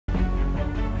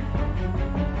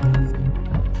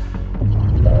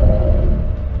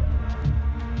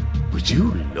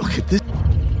you look at this?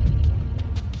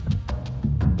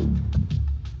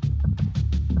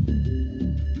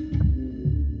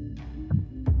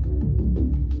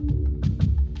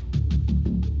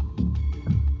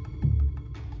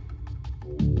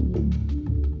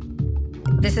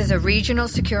 This is a regional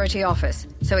security office,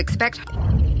 so expect...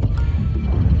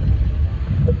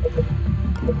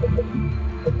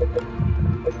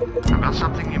 I've got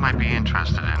something you might be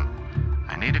interested in.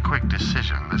 I need a quick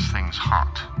decision. This thing's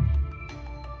hot.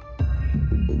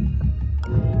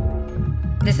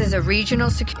 This is a regional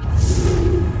security...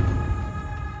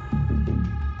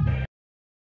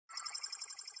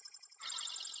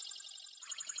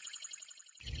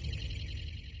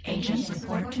 Agents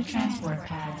report to transport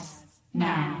pads.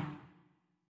 Now.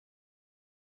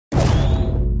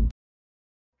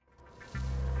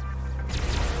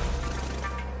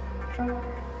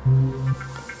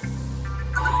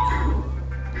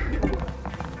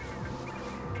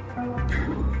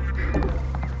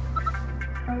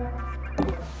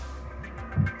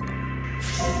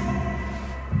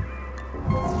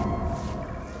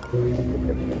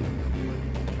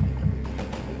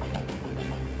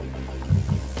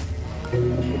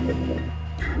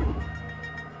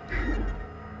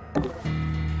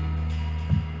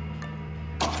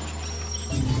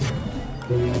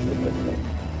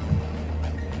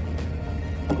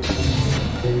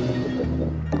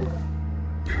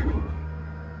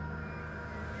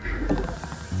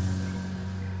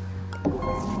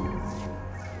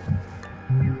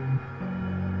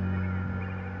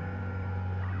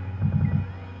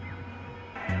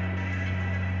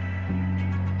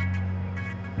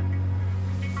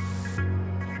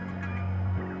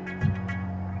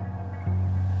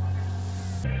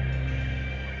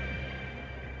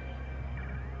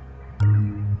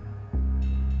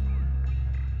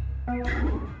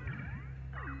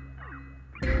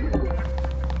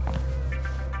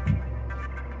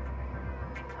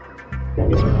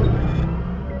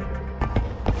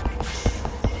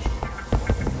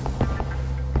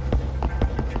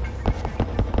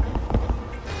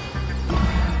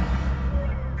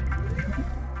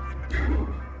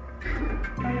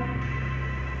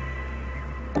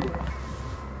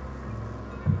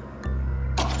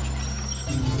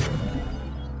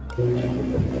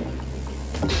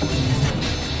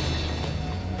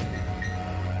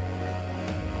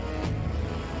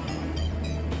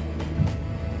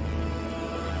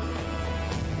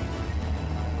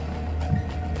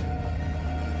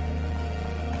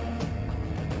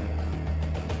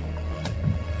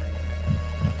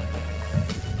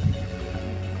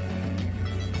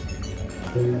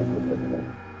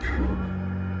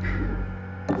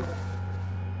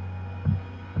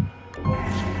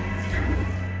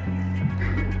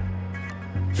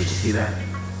 Did you see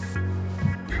that?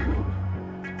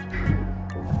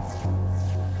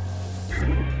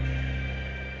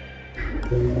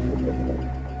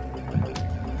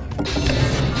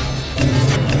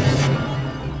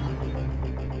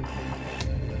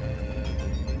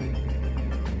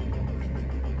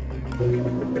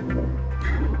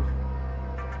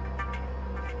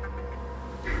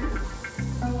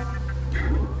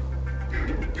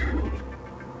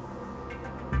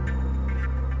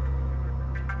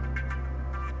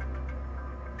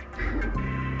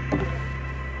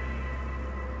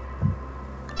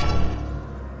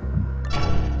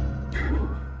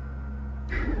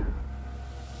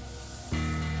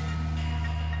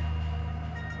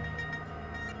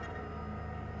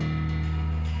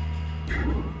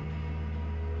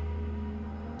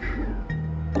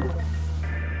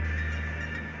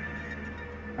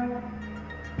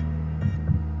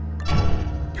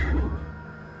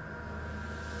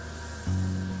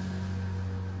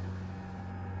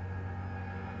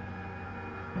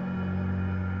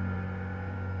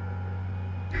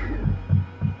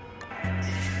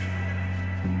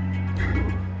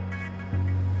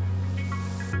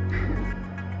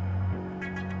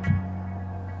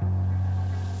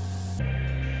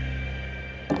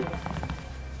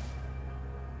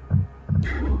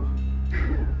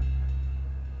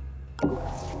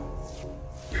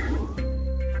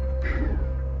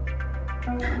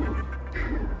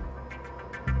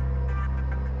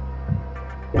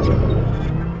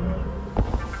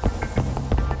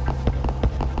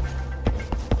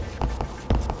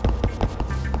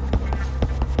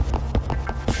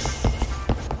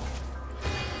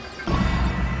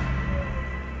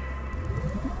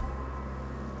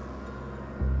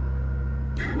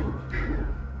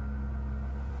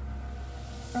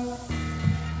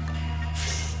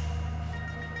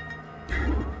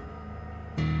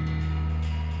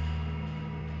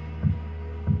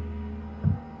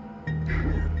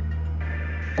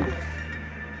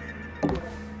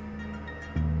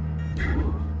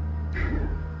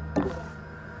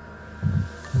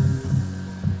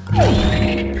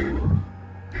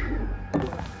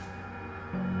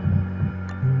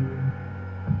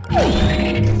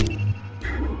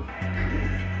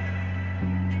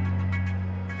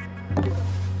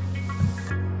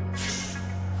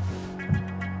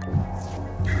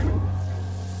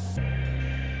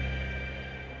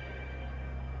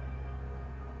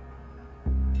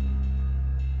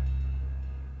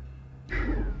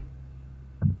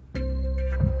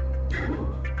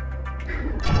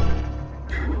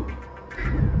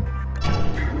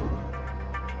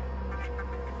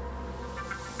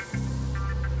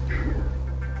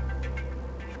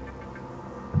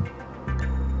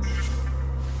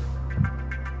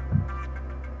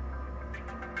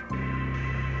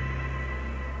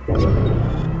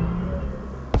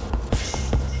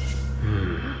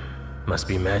 Must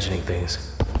be imagining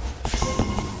things.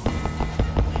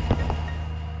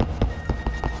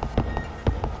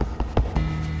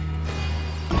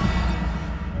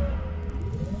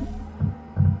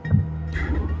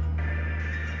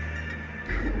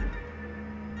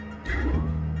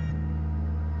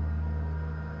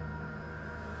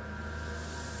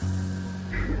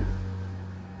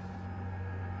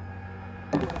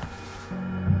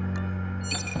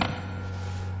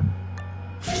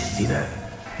 See that?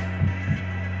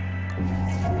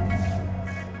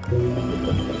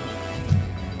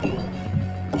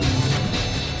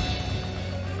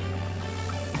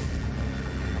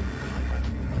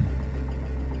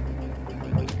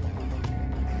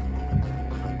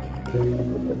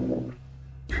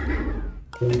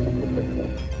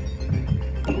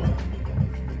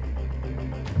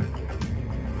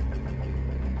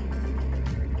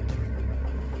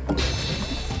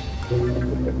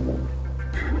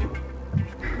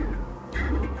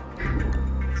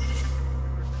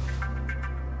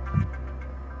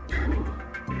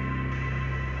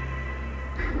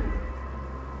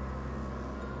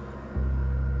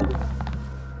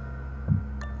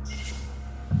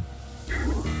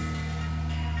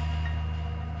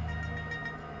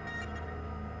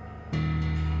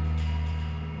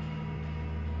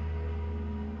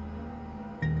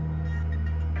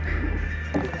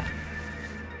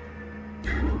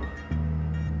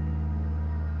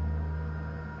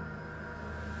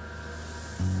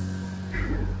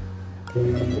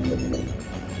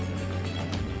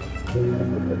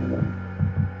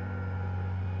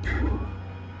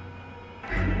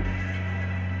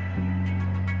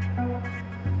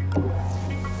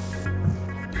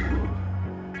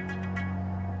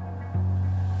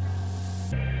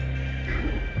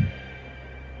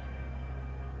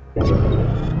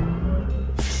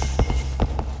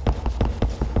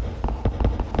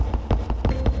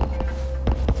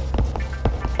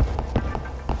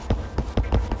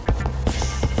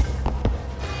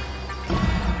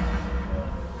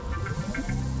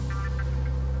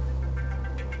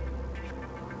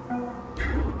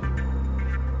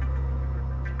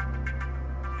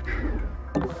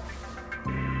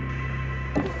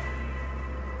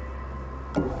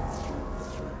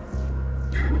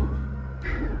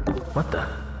 What the?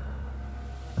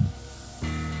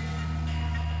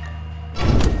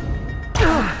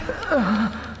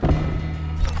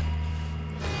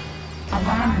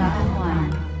 Alarm level 1.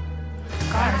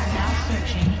 Guards now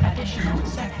searching additional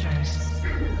sectors.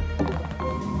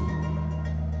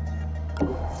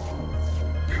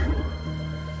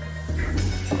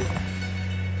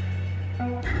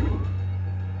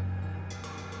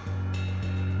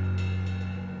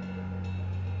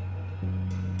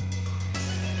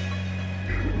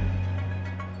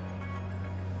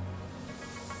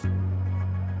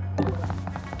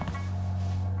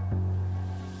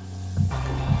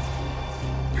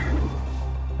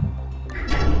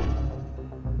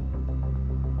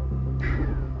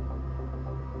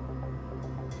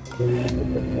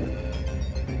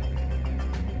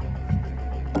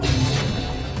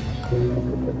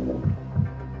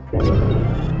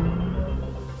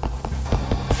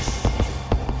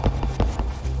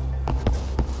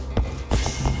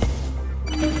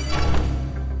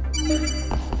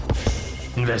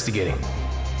 Investigating.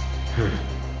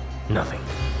 Nothing.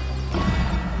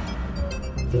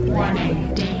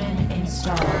 Warning, Daemon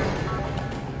installed.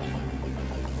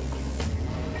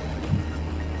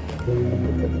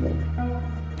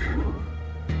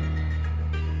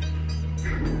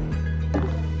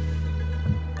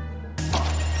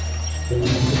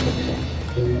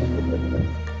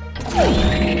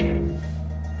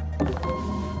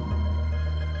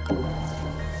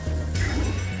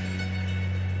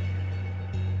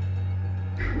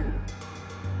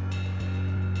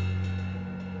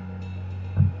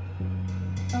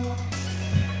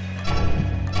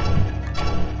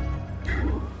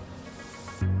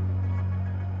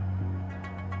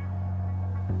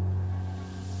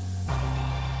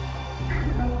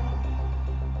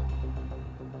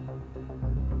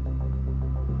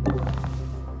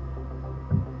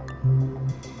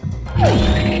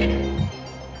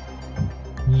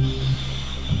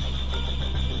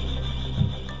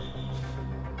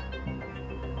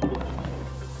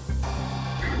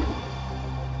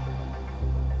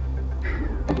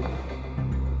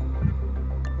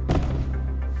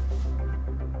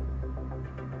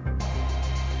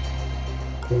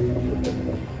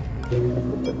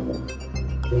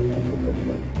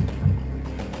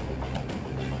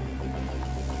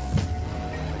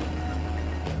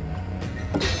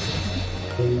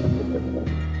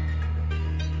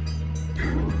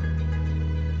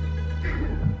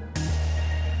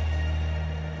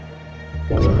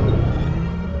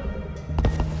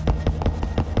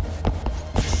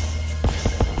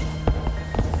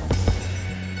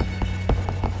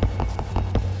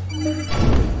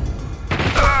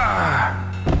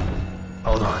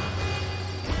 Hold on.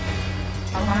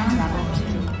 Alarm level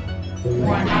 2.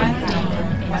 Warning,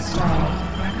 Demon installed.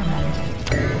 Recommended.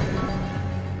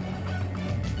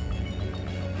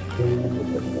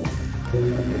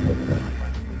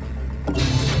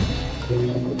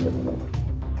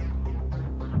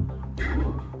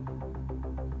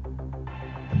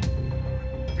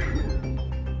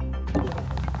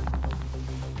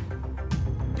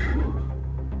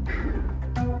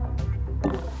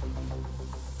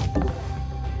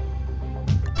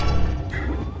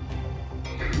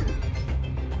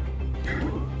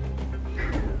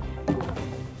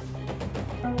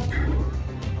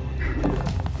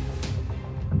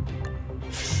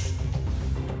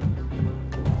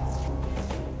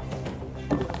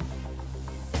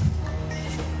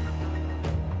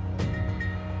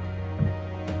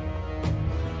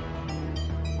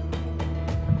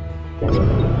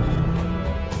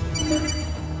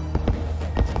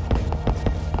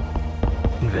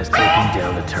 Invest taking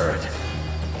down the turret.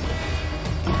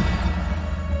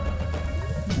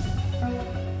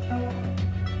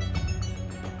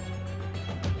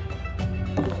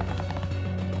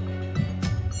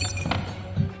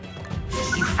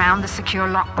 You found the secure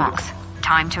lockbox.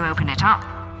 Time to open it up.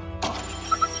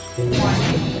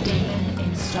 Warning, Demon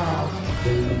installed.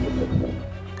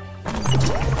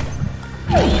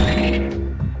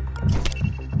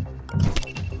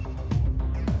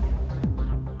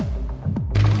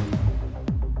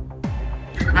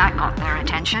 That got their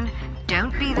attention.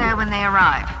 Don't be there when they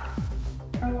arrive.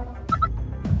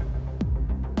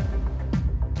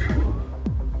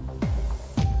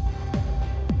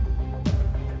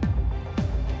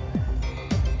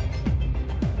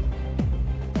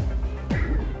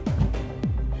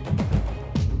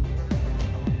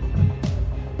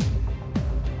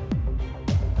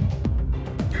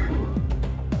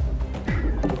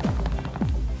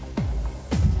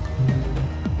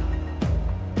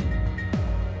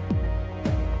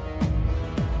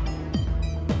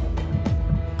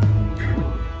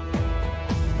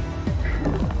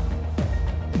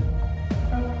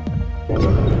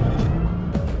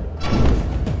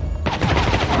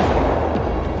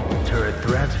 Turret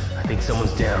threat? I think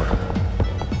someone's down.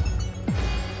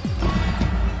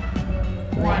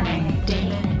 Warning,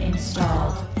 Demon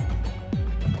installed.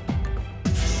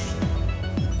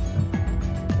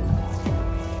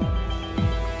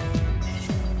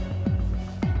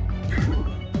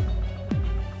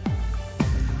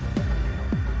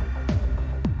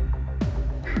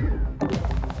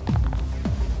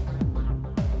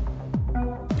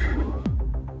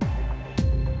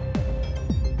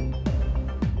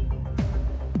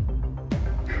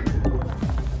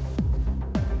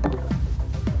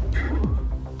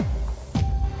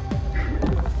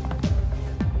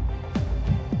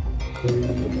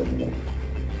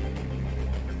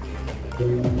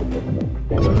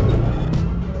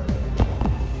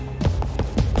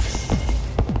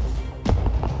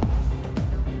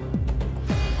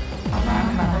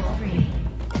 Alarm level 3.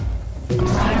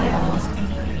 Fire levels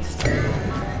increased.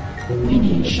 We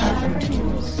need sharper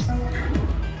tools.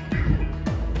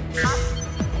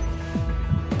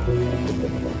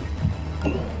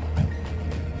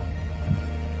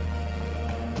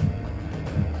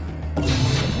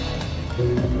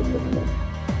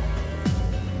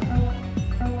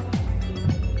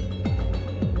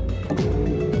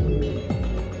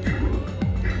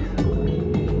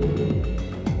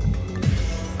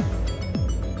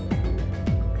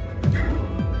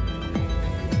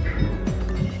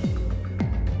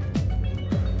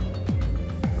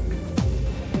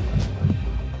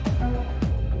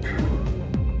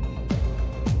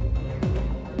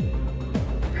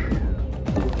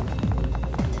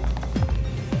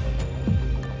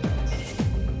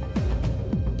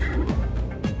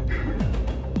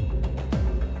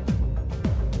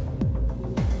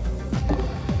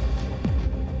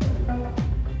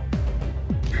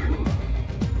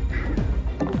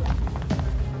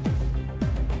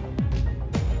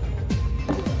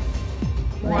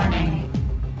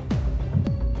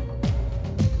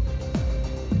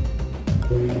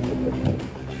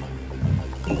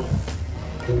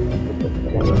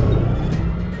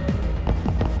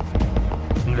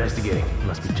 Investigating.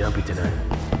 Must be jumpy tonight.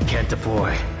 Can't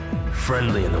deploy.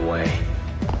 Friendly in the way.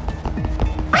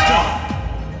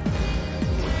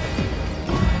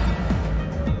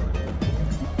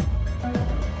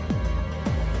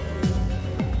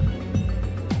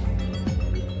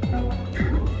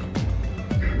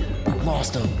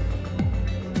 Lost him.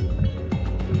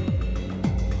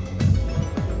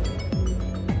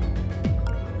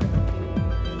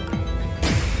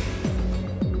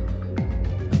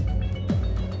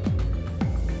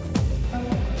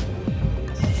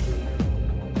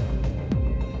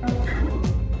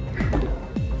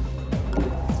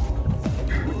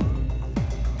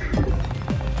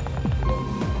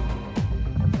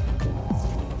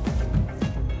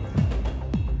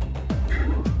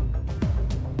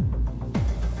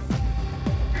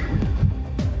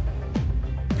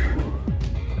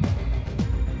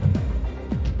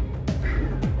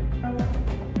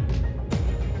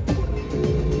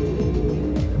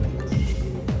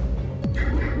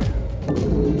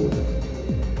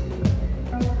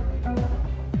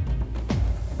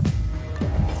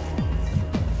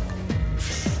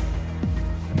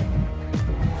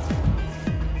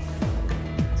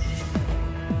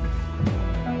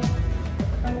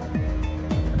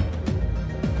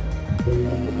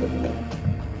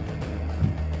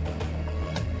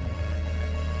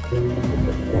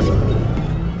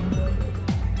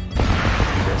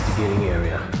 Investigating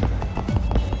area.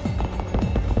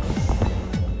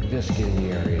 Investigating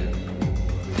the area.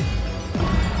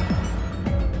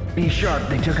 Be sharp,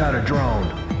 they took out a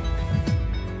drone.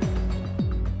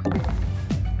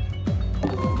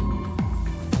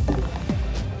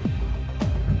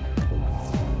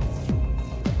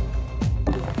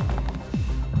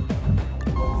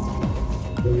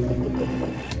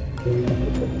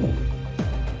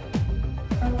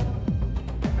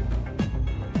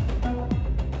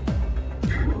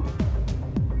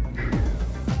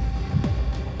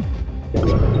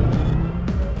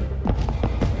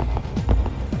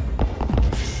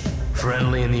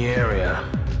 Friendly in the area.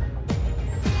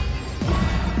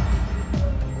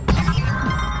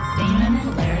 Damon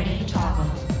polarity toggled.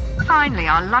 Finally,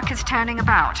 our luck is turning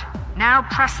about. Now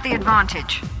press the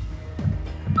advantage.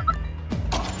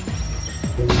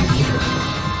 Damon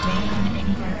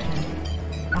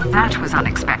inverted. Well, that was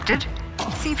unexpected.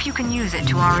 See if you can use it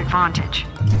to our advantage.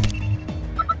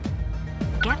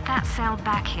 Get that cell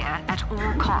back here at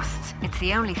all costs. It's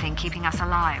the only thing keeping us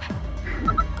alive.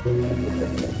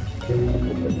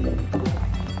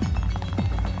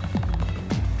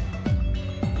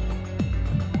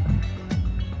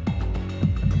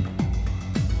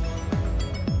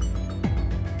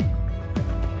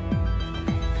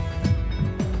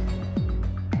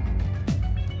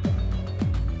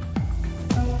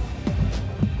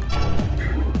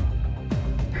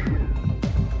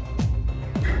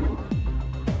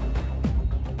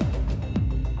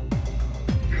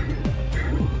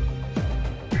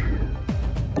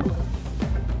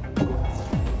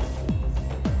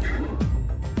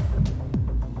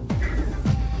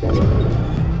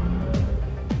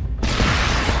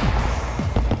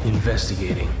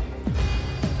 Investigating.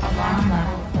 Alarm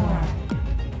level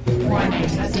 4. Warning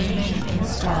station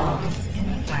installed.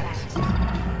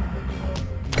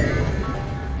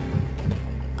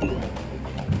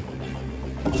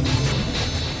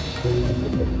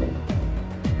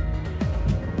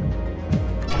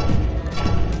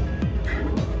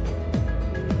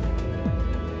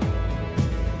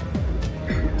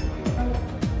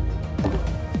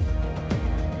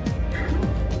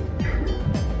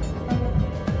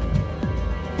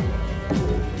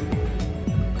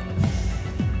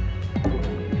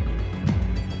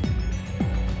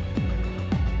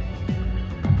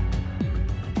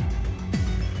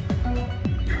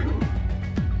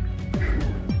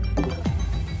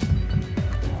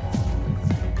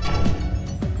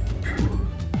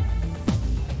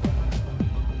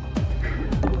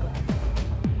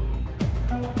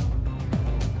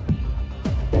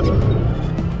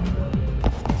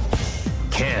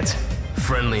 Can't.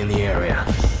 Friendly in the area.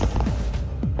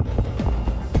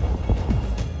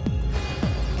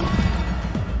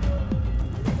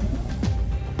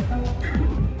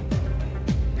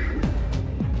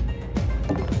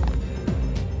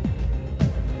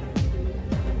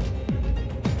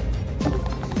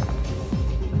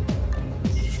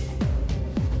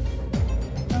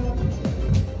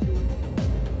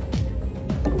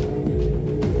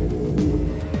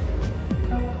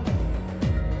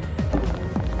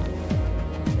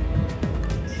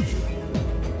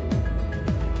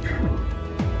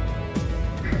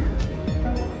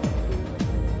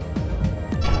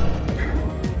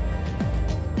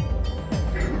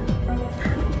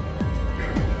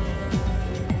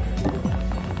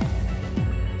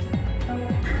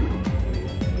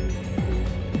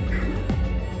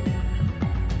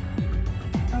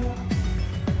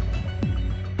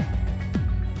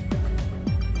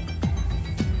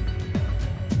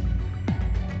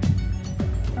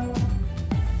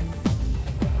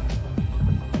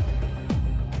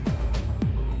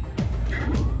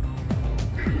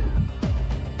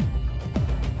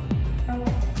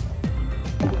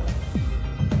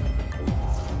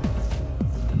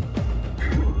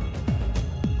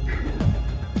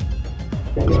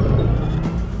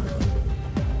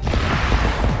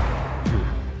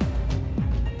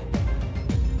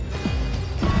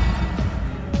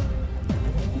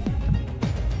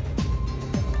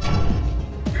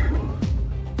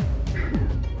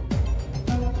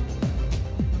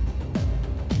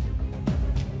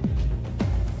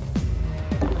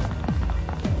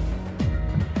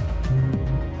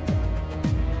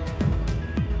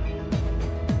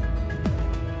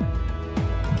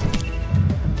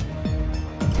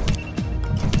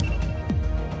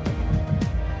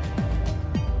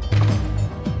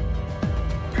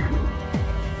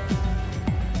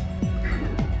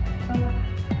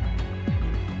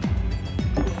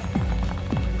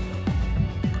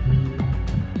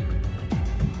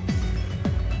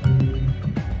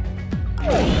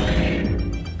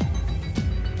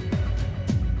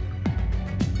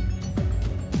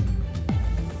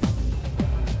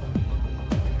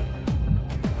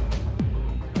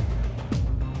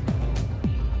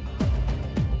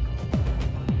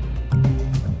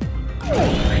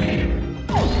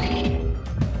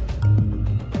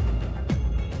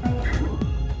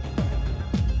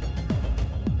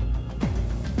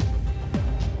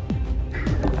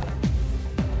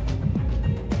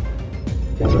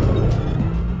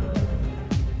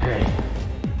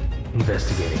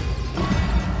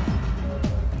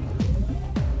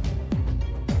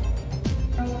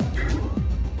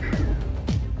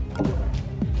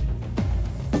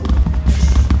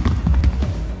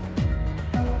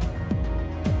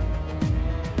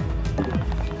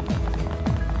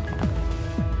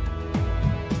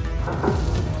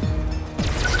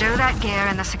 that gear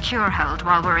in the secure hold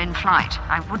while we're in flight.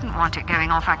 I wouldn't want it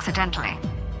going off accidentally.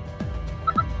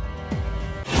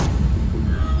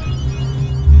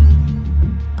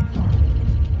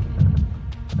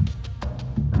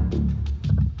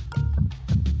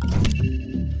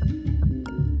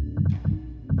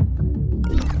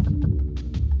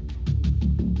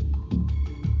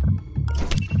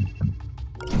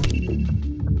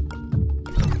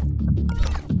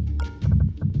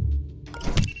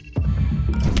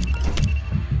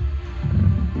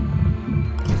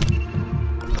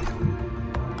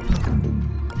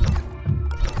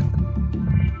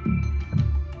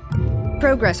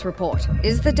 Progress report.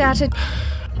 Is the data...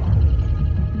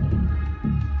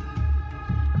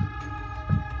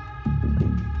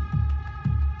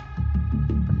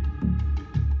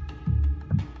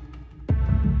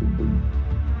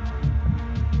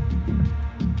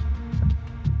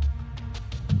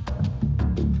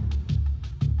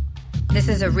 This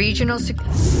is a regional...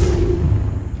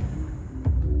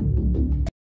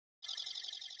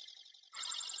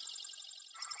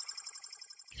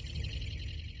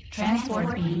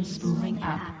 Transport beams moving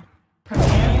up.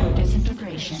 Prepare for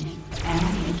disintegration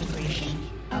and integration,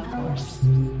 of course.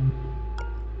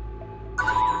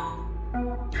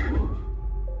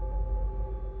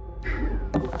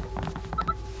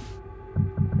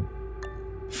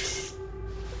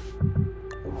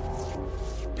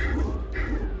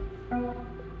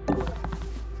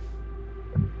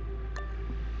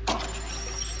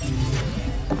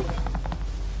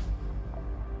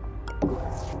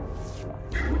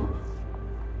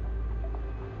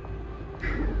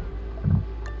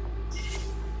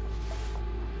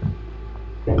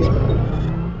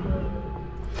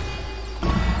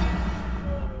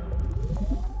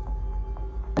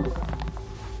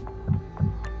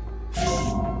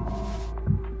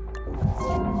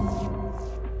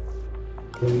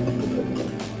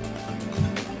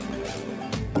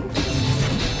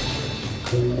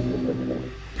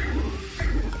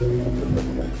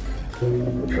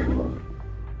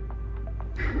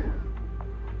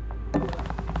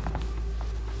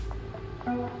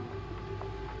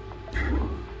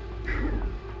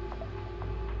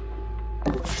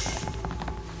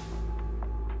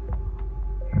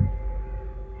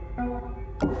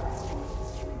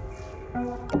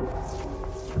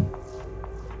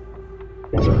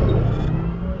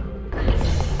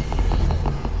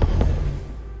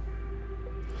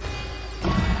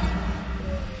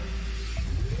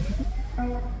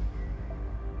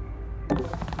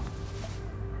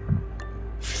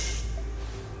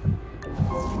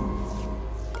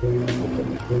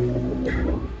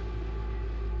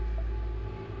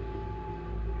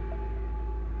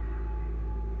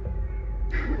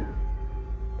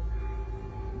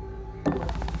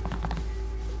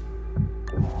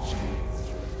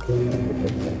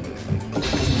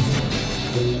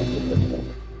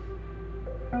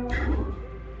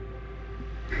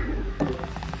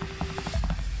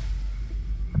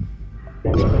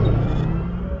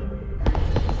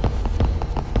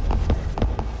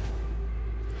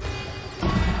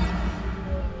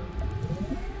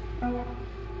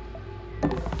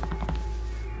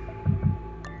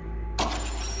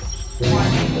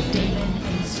 Daemon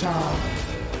installed.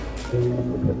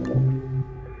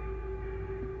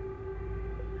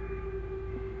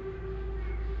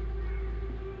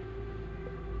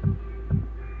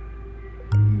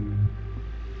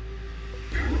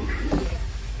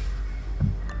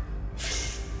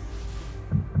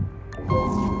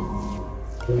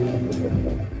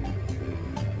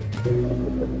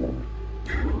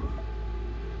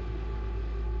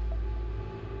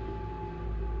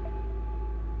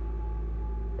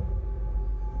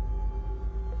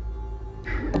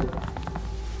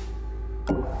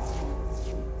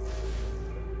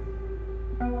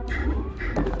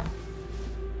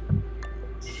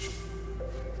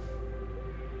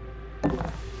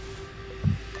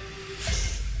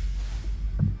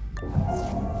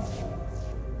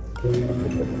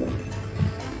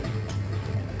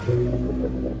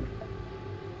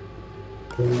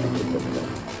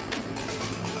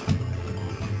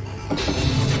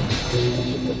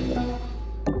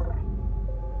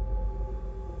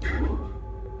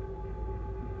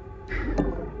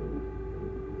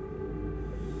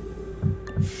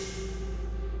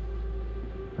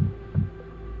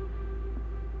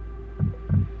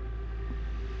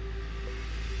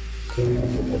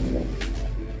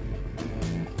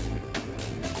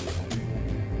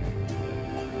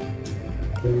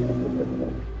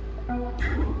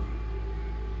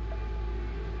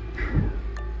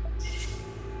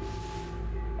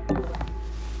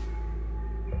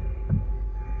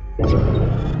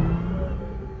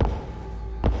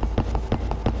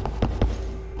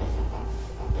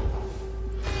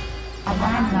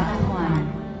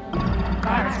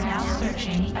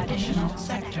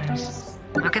 progress.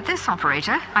 Look at this,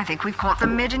 operator. I think we've caught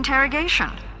them mid-interrogation.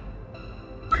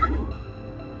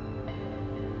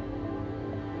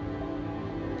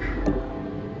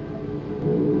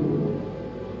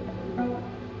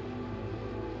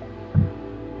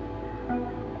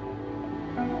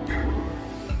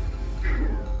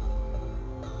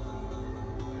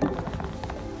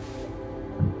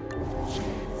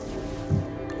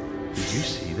 Did you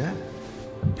see that?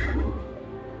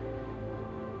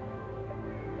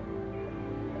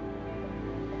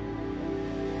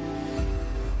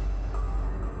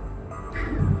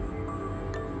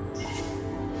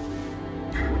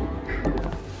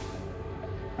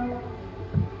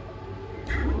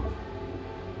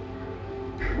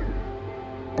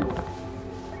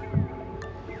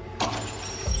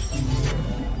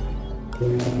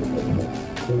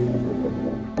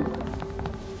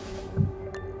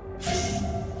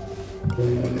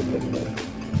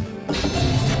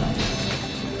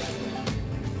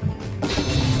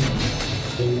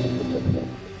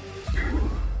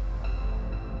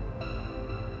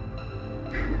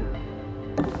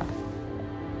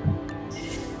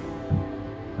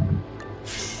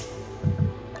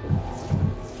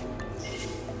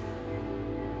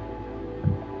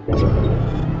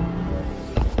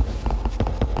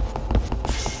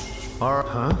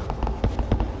 Huh?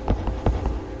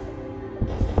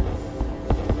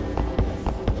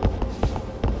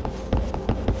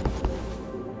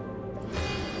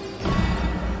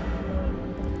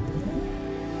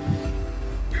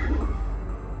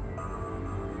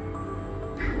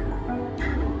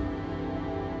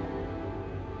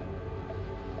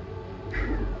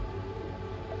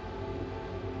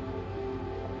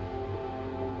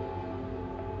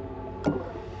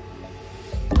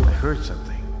 I heard something.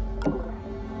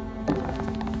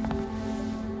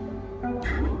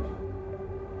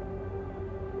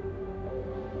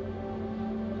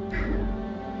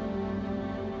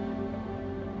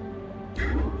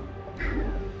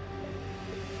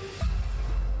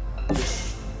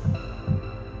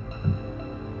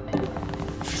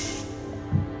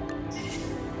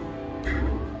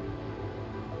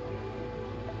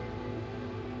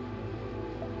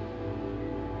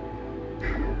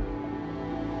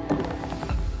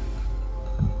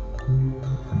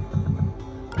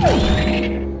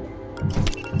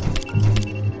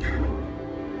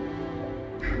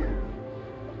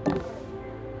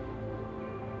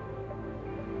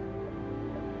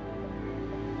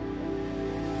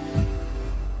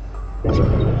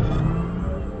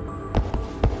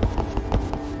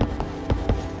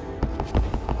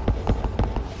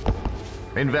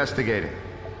 Investigating.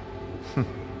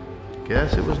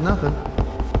 Guess it was nothing.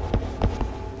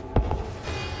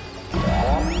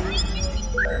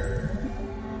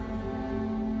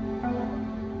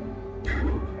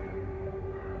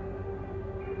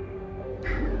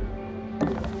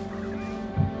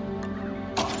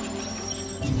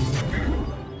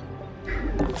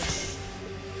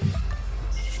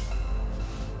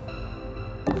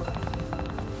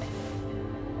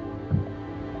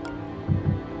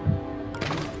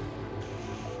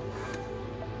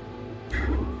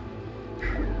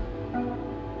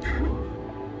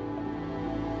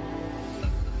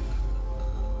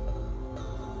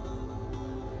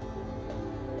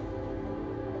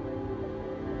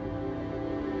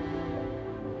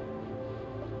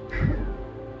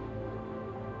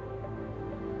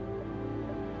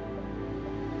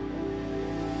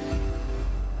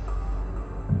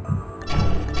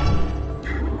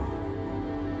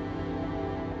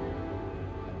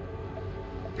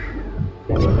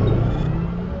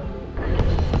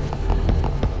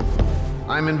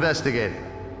 I'm investigating.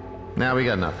 Now we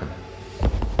got nothing.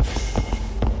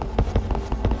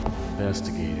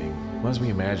 Investigating. Must be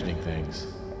imagining things.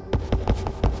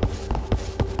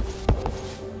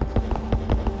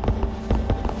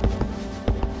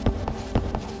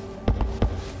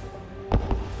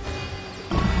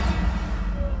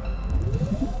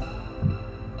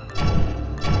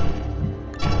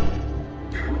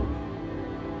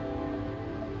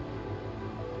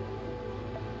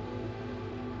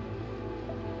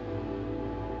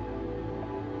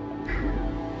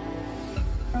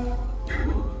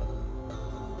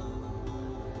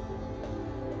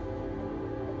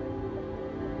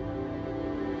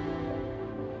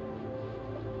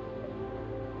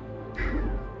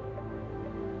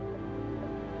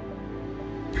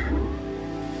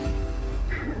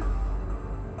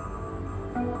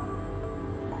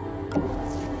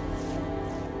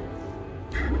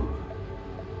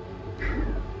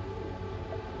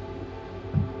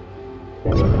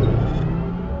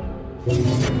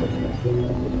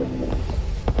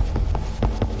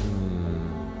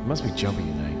 Must be jumpy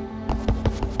tonight.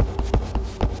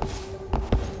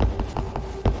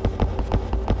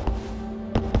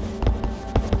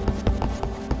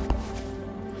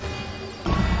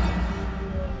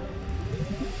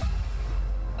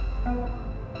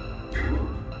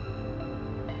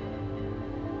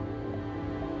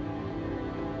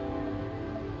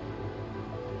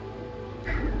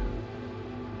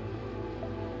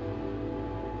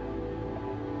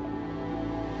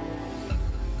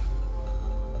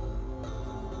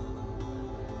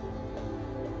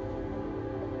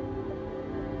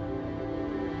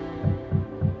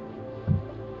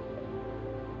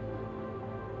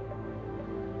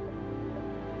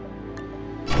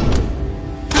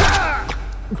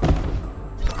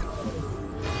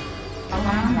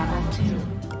 Alarm level 2.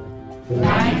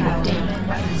 Warning of Daemon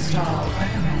install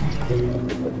recommended.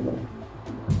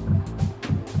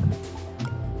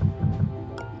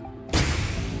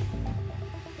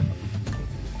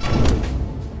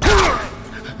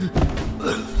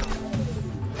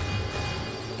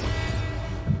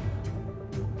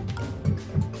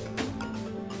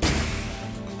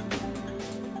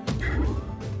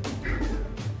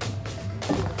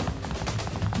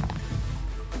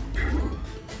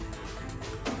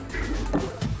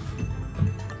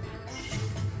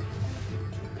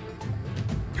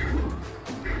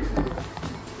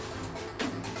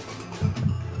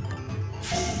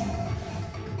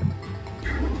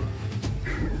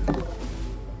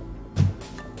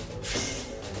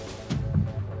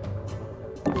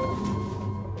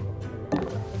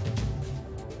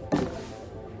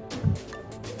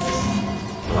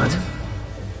 What?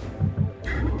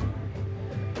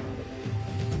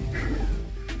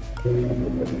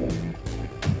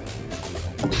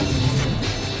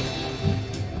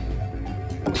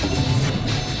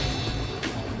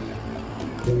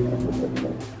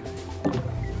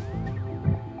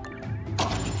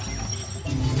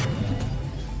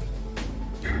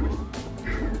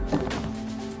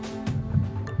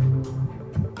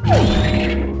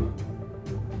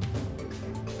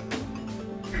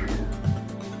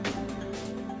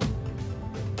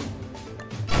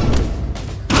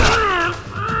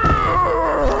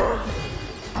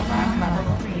 Alarm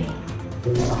level 3.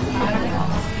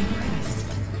 Firewall increased.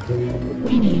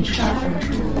 We need sharper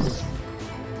tools.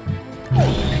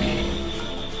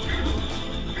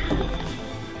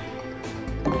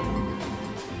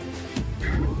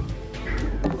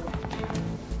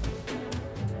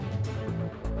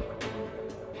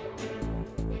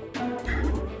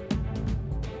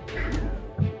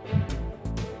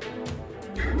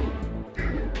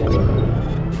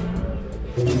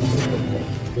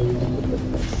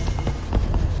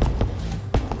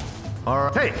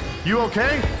 Alright. Hey, you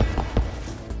okay?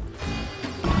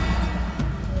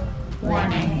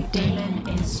 Warning, Daemon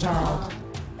installed.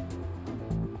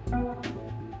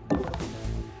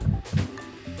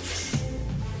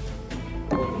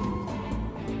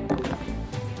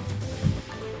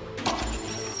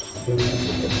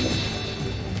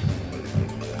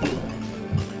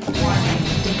 Warning,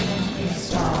 Daemon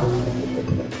installed.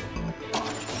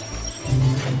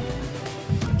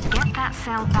 Get that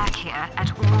cell back here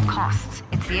at all costs.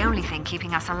 It's the only thing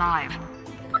keeping us alive.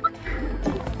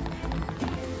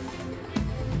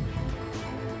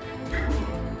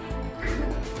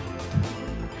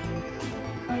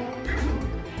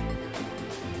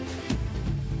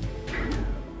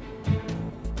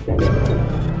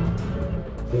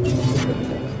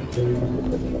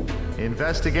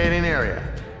 Investigating area.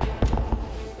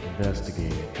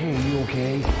 Investigating. Hey, you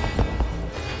okay?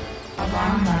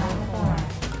 Alarm level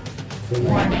 4.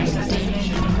 Warning,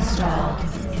 Daemon installed.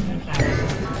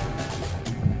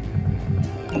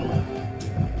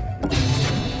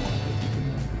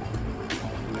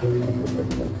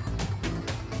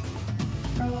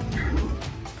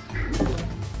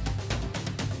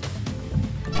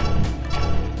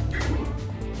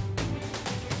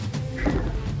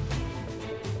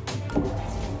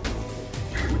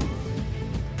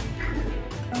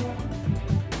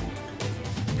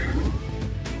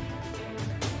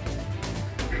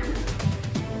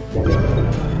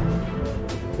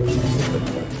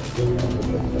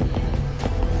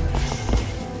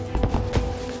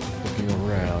 Looking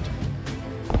around.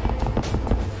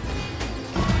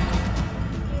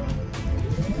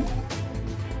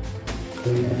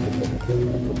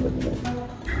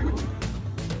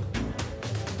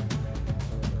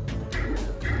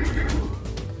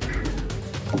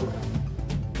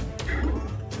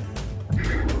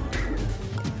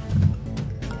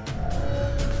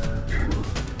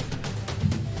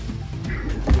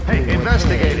 Hey,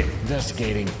 investigating.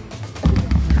 Investigating. I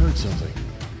heard something.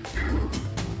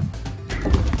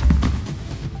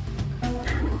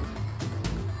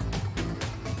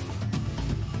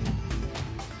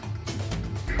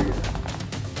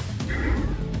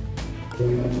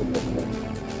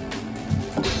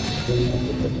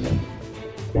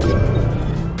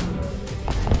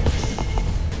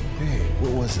 Hey,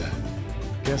 what was that?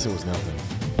 Guess it was nothing.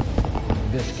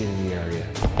 Investigating the area.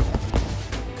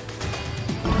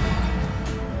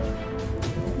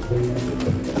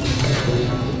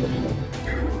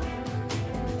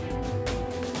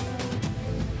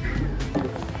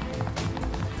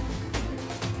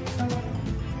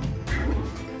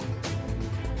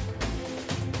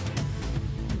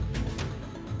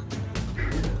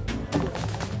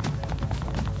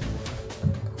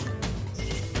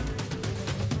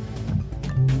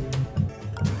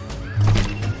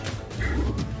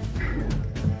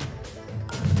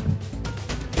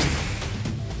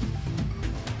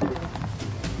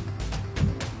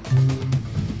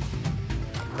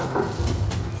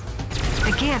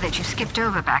 The gear that you skipped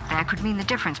over back there could mean the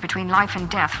difference between life and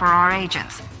death for our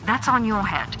agents. That's on your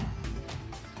head.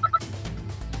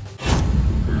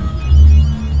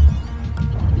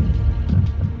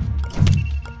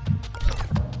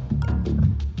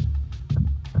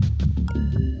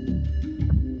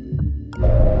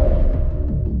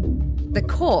 The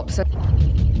corpse of...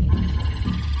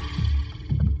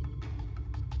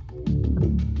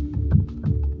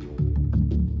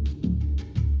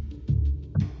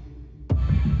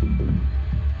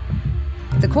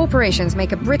 The corporations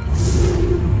make a brick...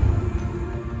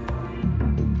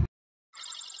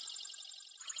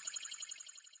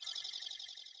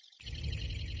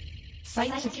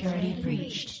 Site security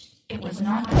breached. It was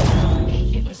not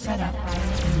acknowledged. It was set up by the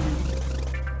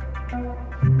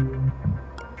human.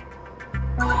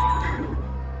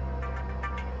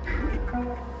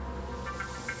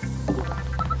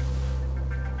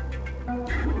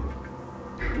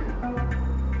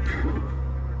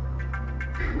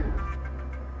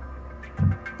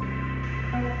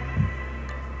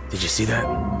 Did you see that?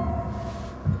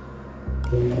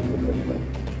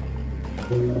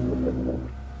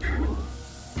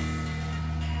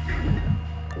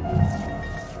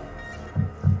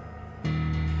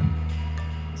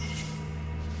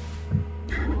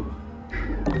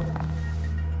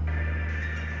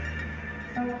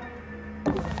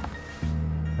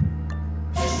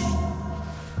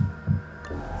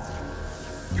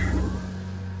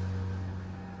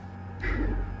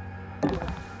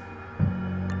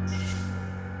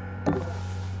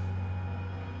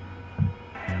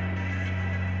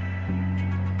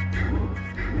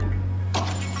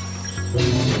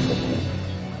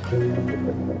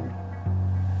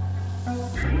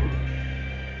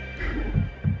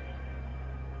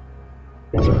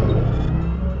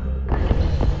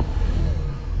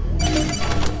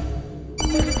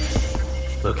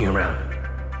 Looking around.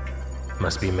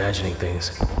 Must be imagining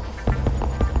things.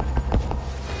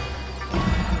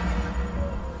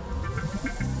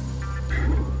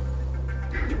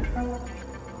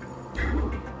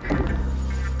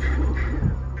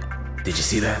 Did you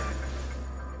see that?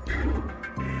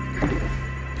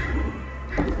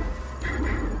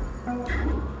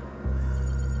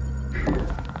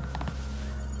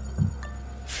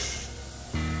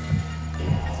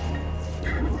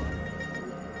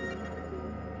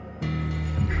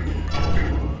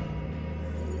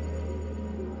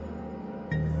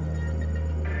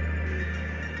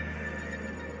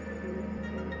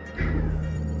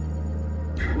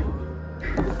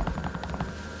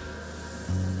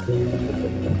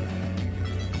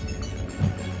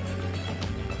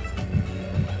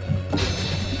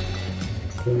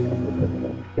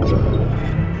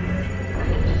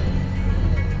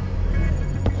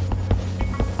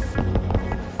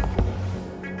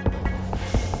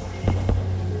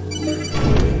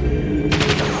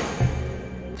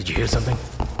 Did you hear something?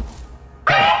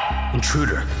 Hey,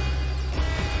 intruder.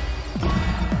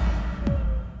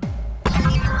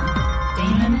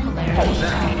 Daemon polarity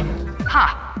shattered.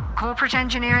 Ha! Corporate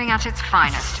engineering at its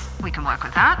finest. We can work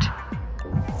with that.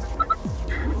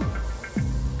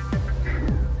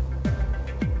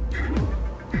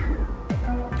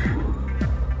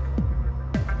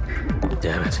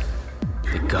 Damn it.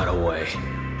 They got away.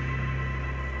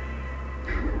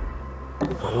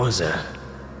 What was that?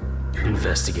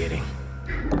 Investigating.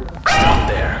 Stop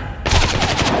there.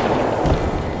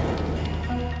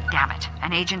 Damn it.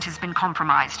 An agent has been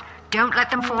compromised. Don't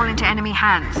let them fall into enemy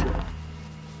hands.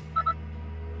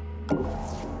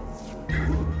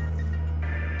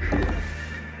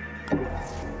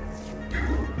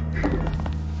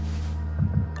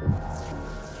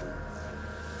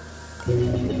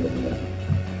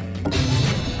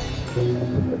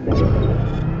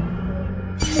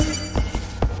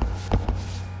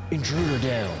 Intruder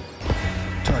down.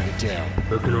 Target down.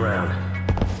 Looking around.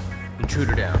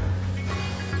 Intruder down.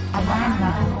 Alarm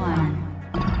level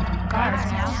 1.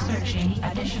 Guards now searching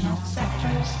additional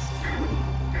sectors.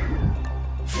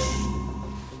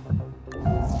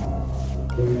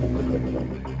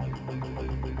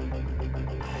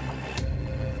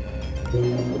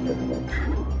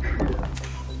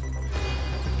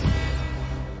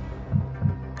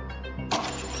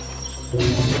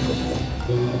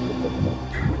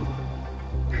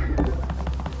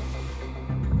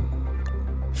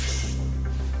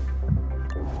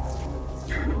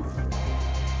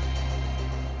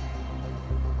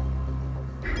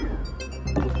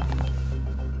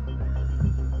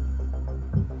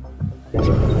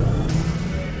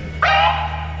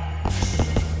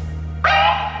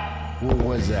 What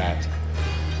was that?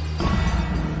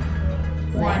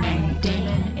 Warning,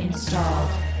 Daemon installed.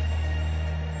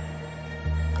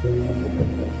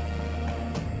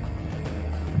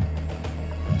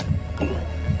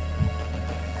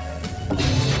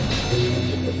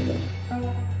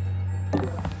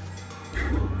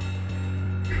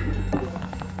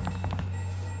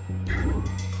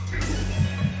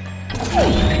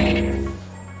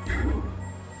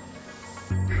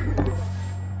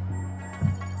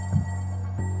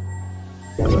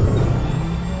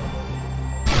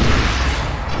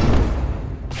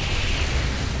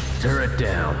 Turret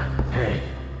down. Hey.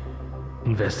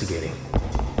 Investigating.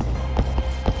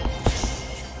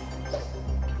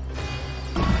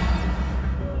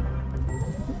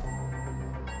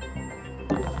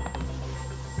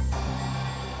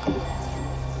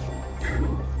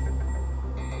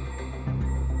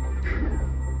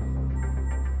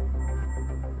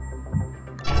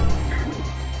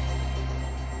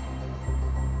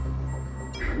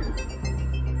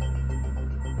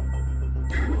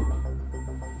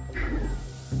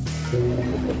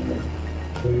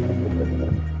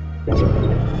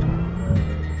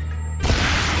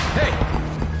 Hey!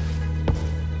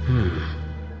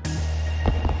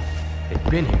 They've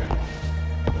been here.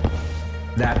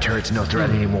 That turret's no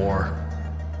threat anymore.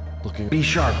 Be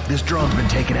sharp, this drone's been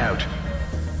taken out.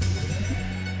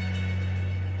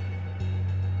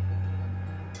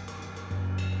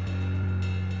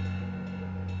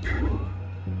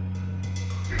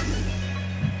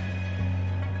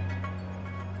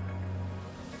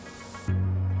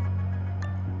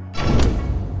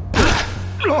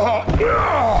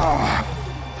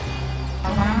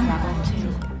 Alarm level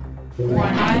 2.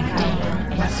 Warning,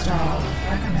 Daemon installed.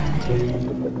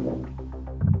 Recommended.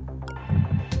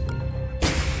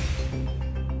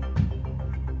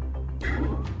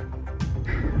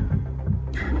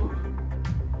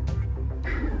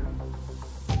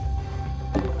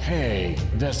 Hey,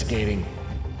 investigating.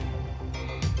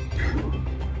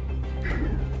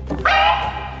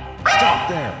 Stop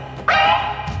there!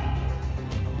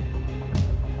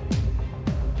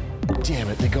 Damn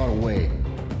it, they got away.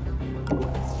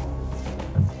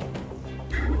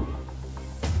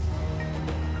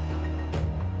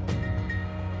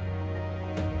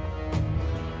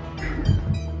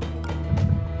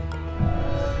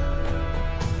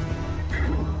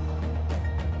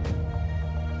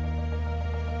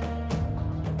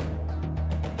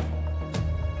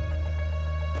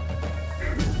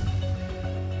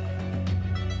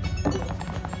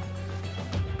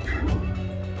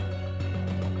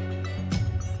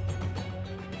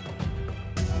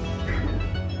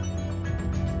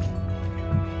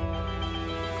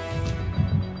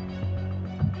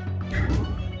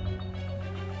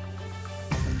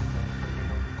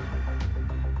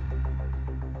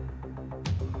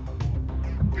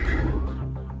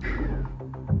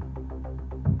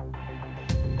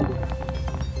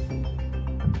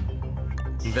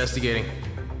 Investigating.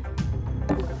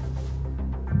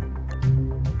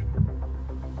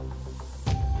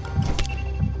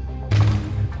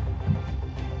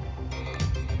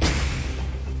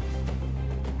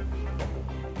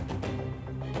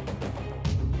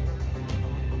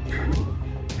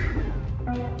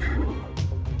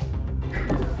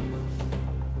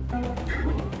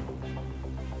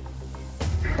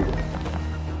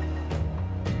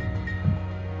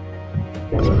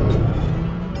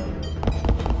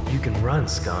 You can run,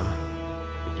 scum,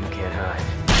 but you can't hide.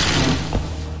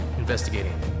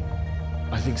 Investigating.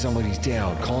 I think somebody's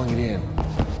down, calling it in.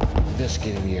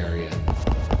 Investigating the area.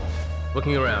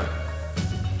 Looking around.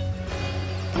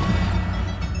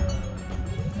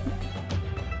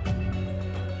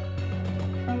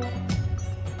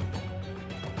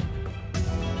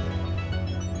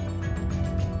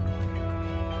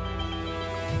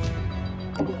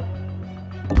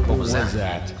 What was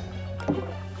that?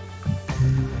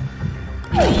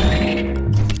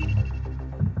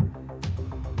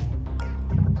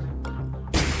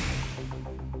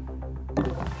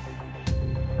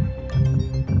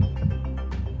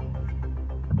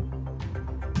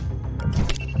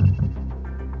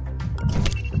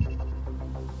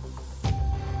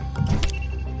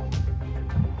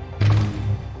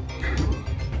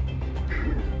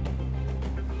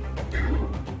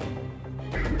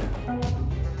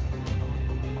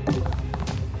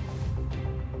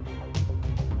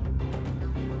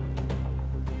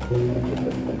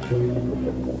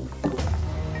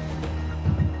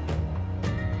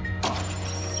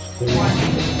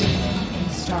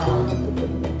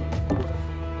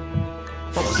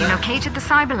 You located the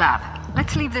cyber lab.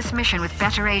 Let's leave this mission with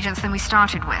better agents than we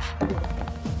started with.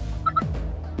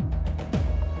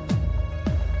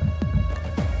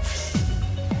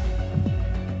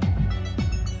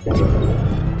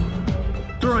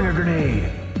 Throwing a grenade.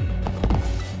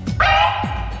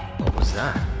 What was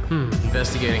that?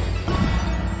 Investigating.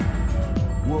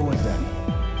 What was that?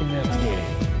 Investigating.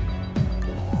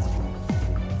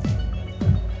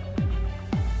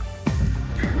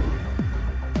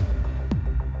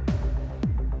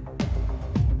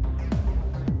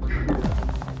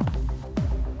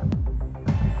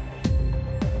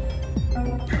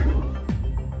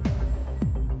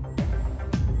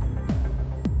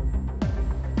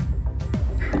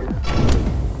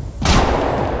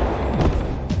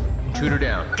 Shoot her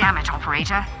down. Damn it,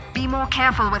 operator. Be more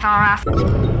careful with our ass.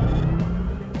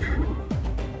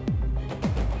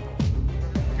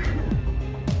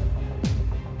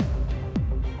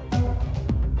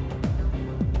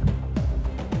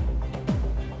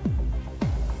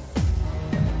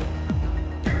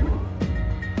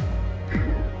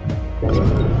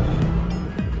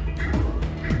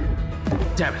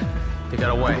 Damn it. They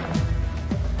got away.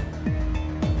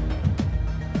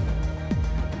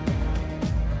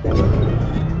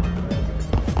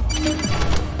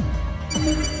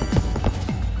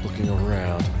 Looking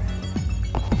around.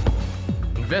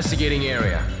 Investigating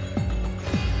area.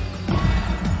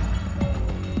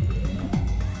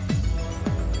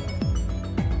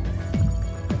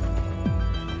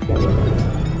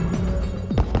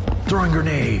 Throwing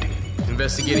grenade.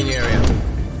 Investigating area.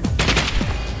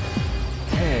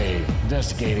 Hey,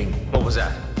 investigating. What was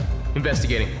that?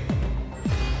 Investigating.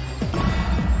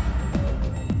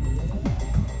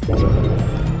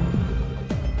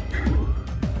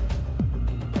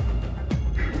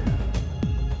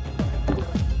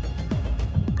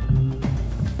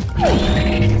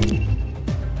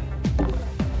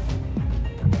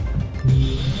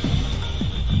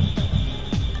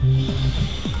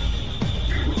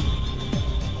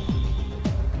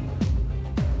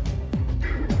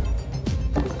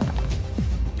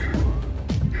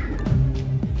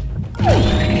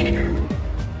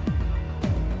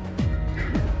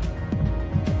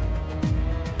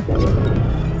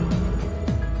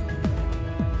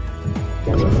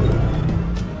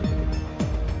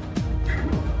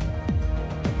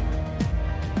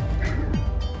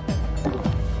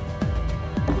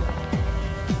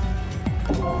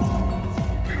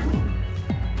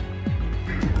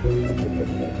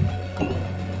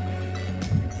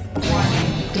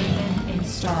 Demon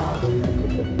installed.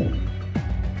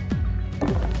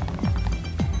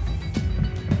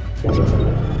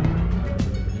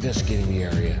 Investigating the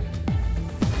area.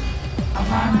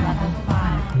 Alarm level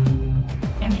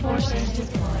 5. Enforcers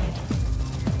deployed.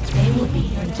 They will be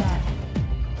your death.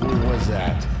 What was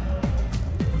that?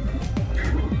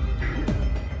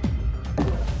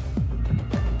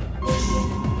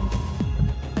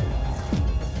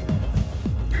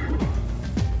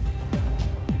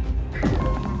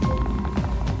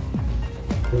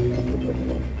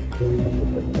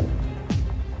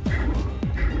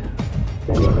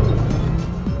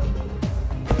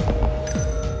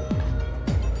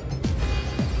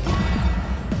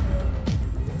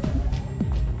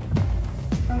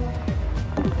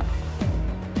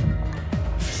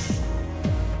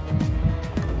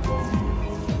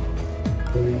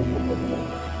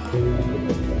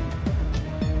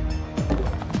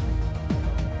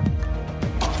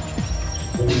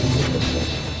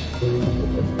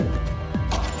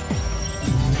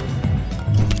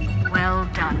 Well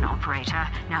done, operator.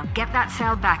 Now get that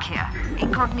cell back here.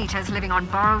 Incognito's living on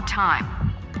borrowed time.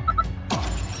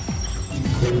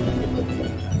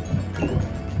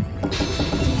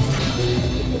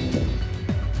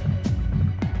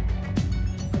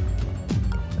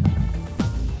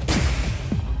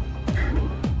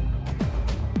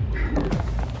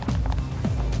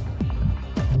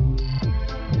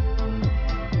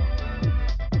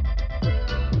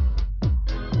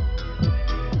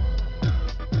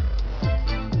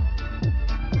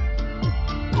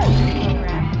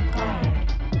 Program acquired.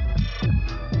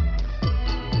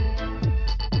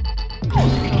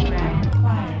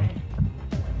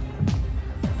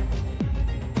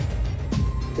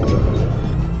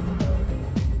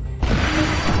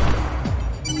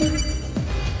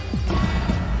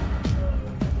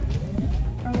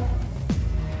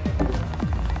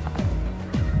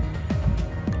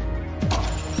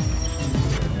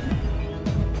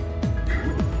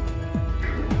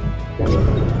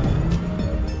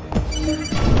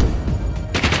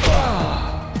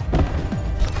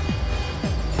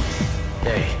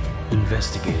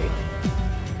 Investigating.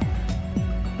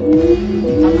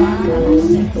 Alarm level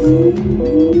 6.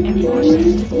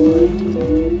 Enforcers deployed.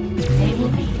 They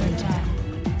will meet your death.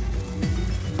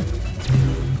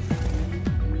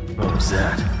 What was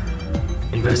that?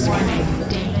 Investigating. Warning,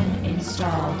 Daemon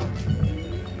installed.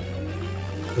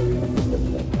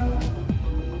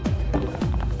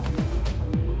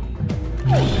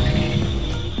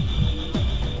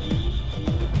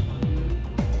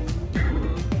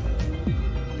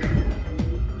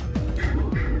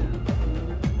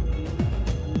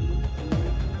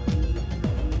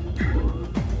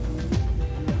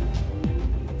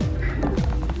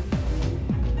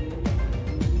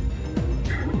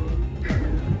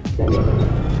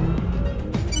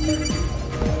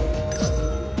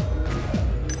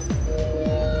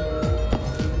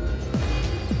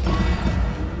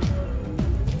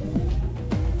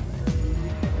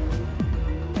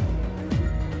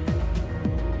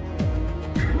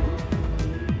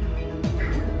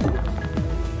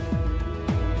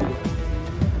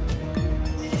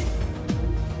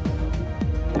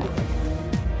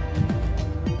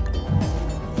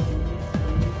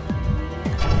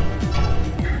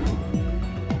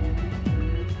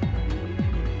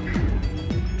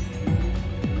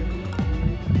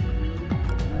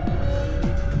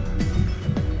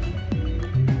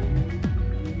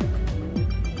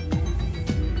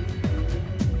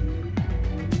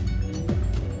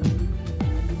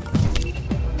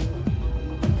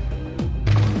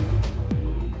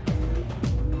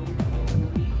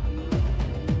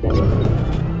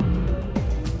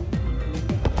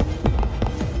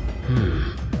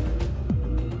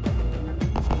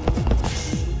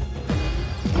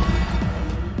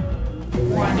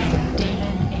 Warning,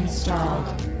 Daemon installed.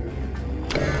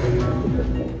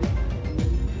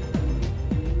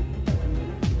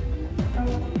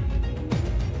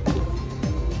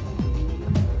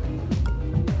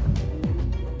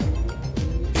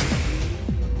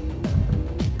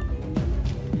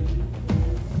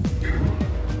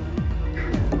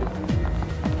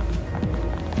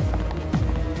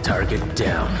 Target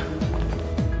down.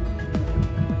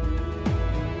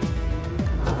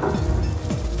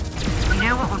 You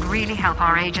know what would really help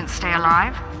our agents stay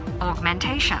alive?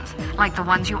 Augmentations, like the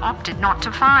ones you opted not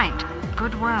to find.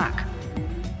 Good work.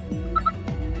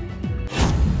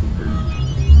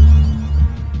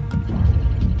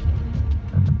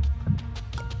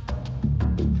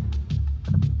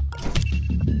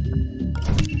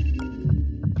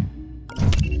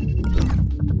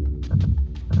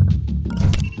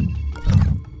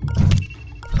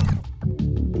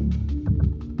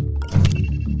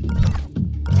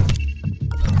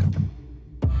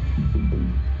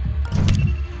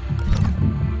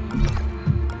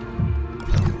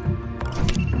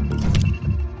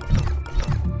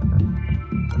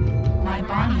 My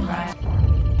Bonnie ride.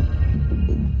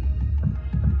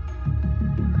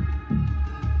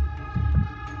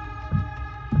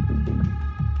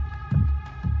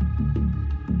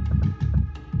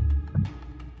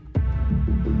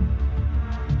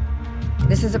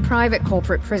 This is a private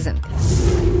corporate prison.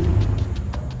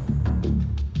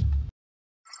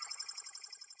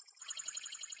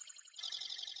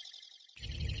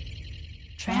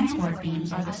 Transport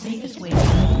beams are the safest way to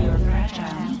move your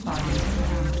fragile meat bodies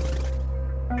around.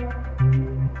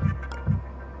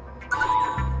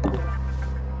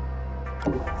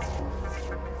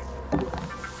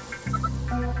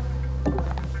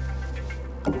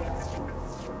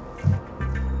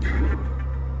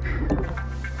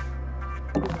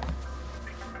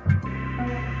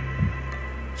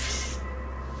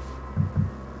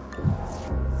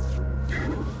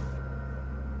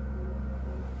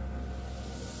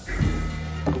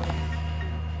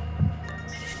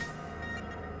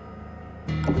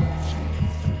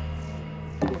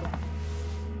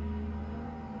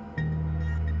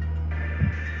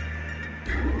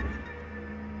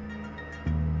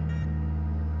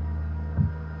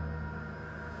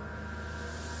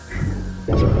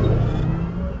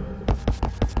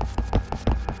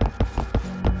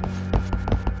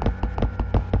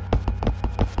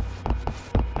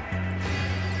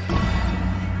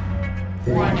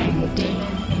 Warning,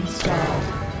 Daemon installed.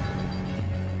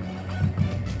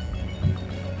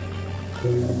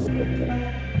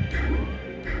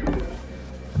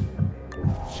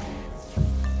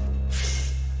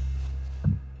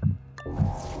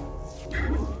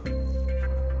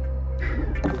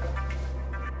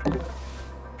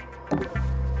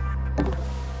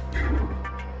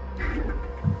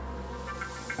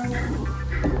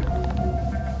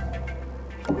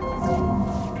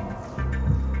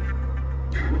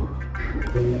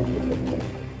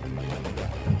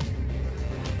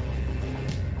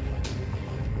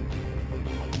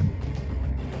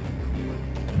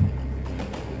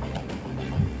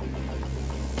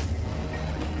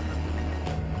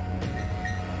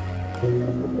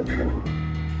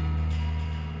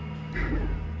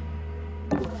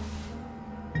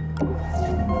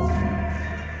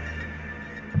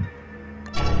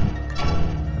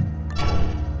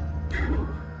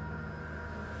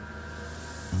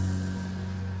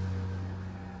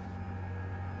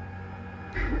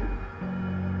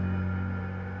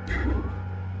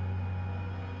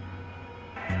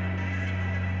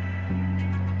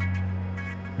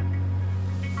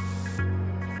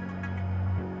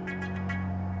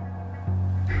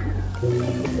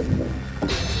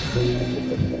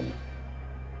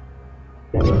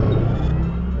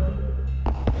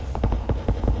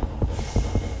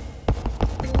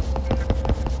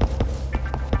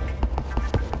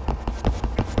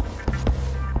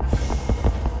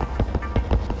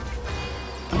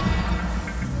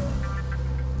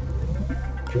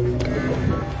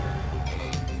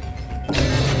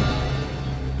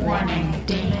 Warning,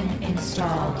 Daemon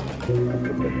installed.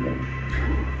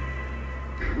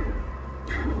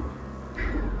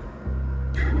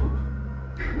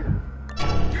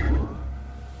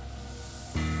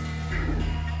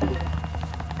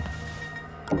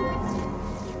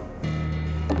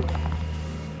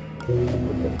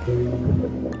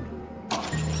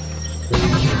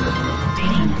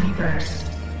 Daemon reversed.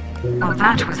 Well,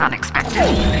 that was unexpected.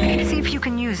 See if you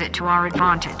can use it to our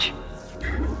advantage.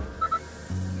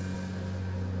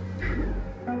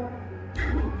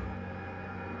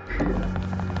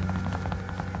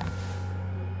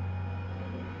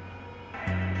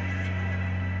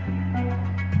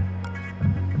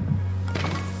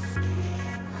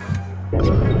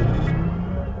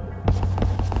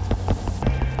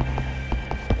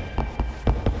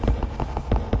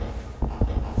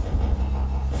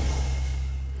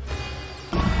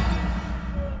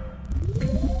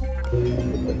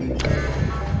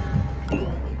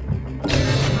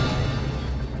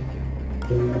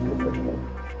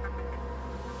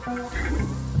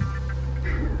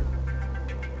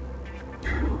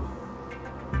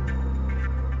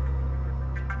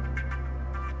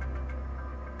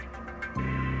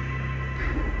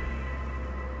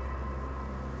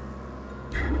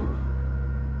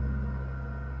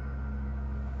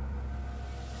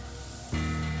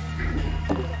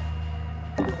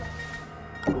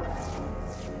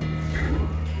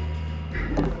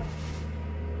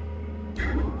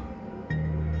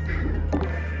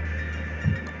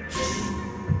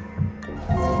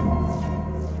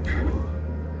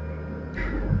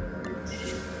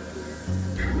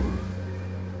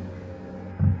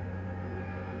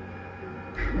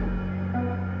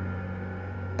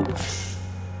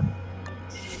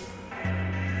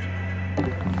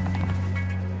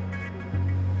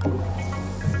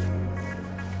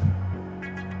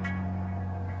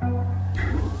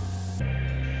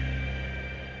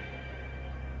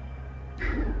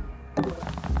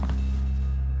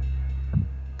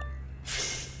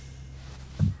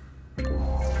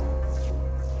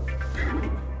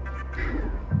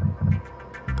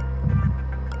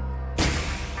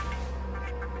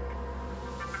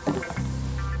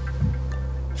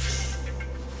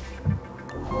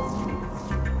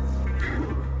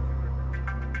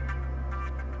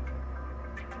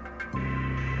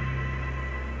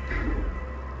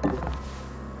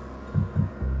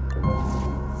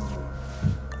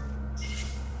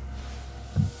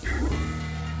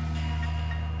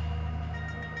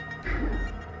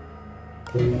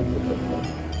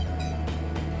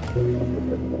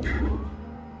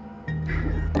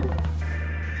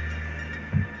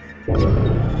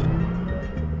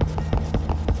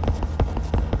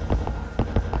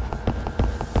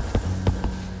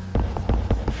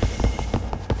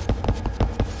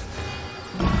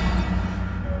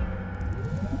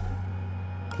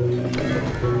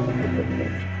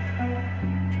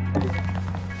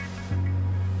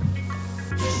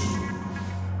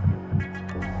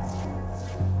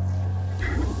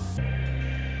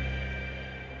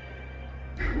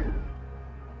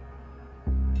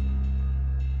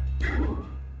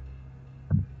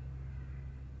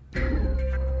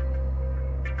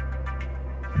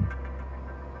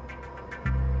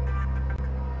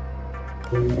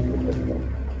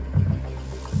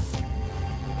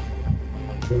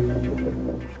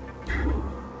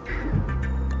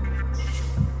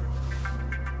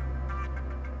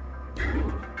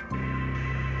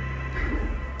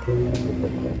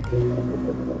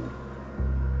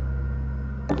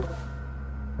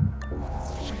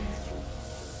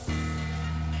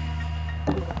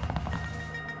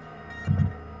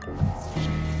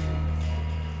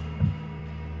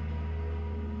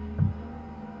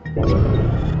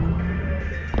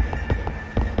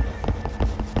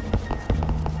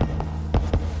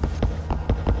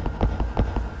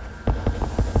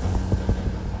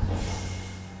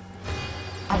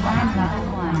 Alarm level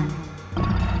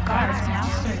 1. Guards now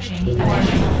searching for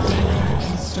Daemon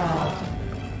installed.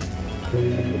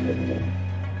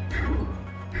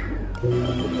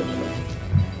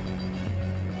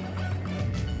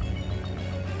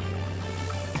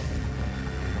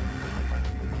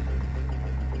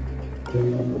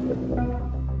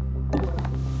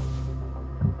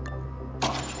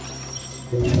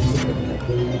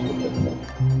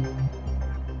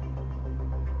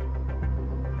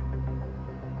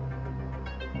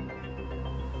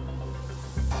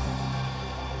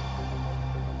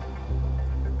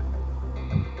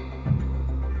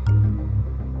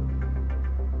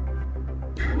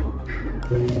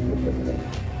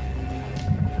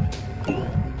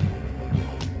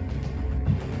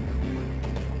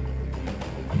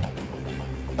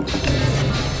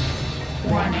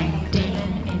 Warning,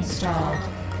 Daemon installed.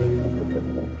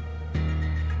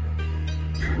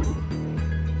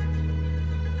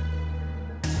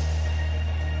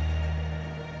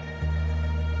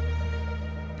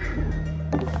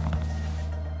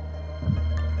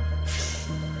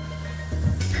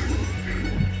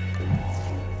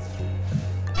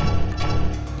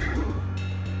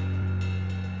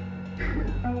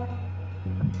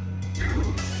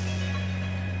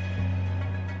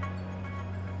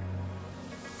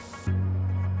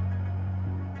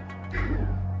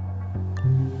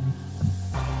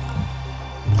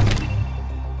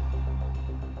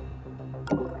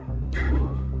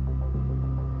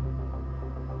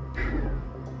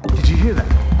 Did you hear that?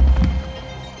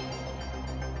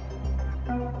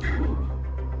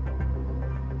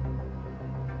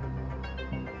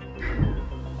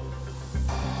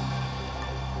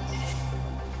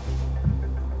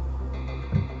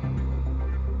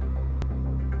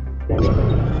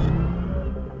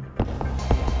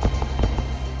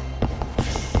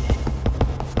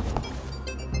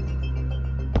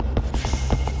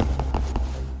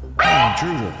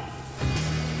 Intruder.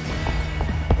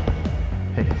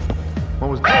 Hey, what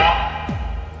was that?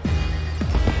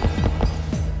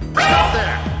 Stop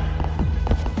there!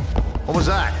 What was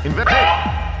that?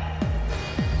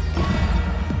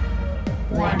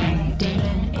 Warning,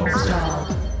 Daemon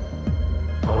installed.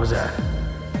 What was that?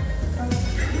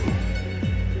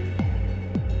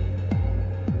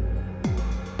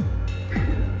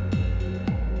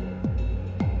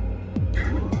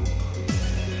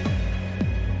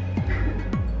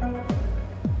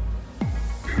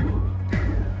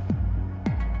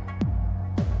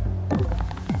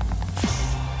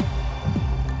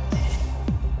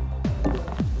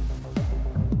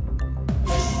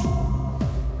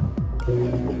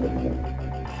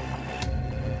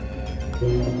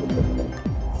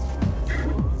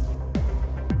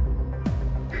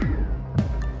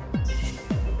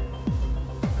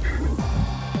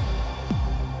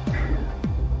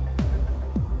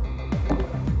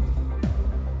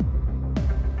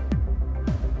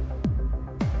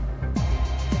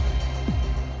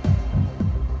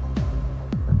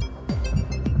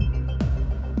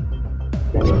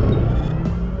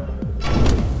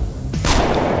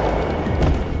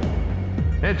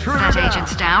 That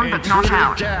agent's down, but not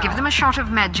out. Give them a shot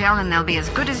of med gel and they'll be as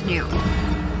good as new.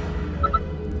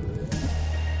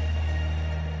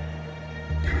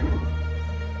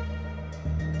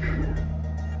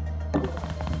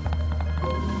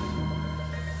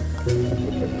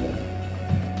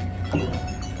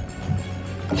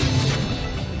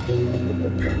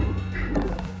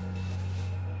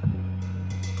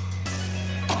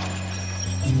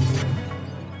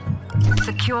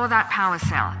 Secure that power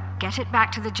cell. Get it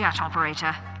back to the jet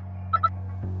operator.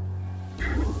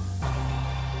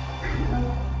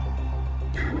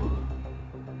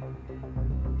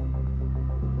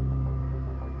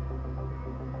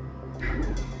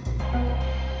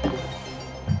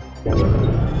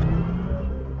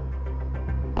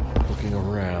 Looking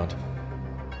around.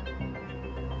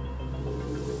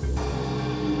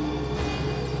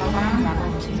 Alarm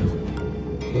level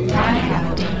 2. I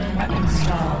have Daemon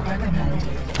installed. Recommended.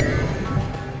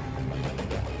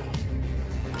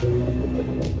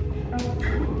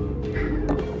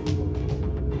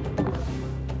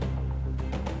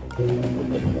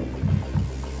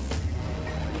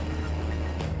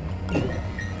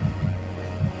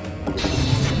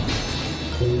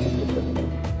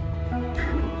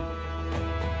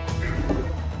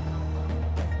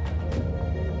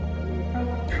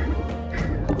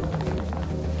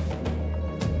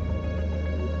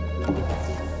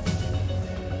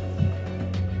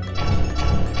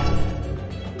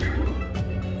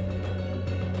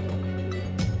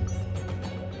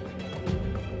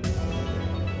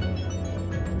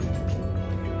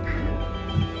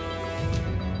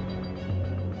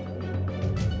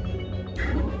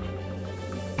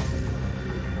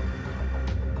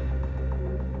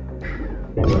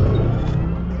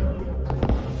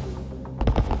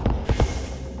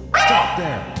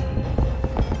 there.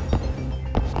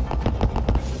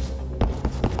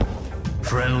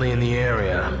 Friendly in the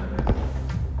area.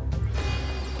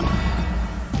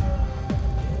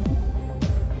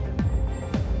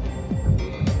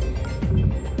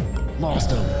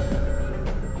 Lost him.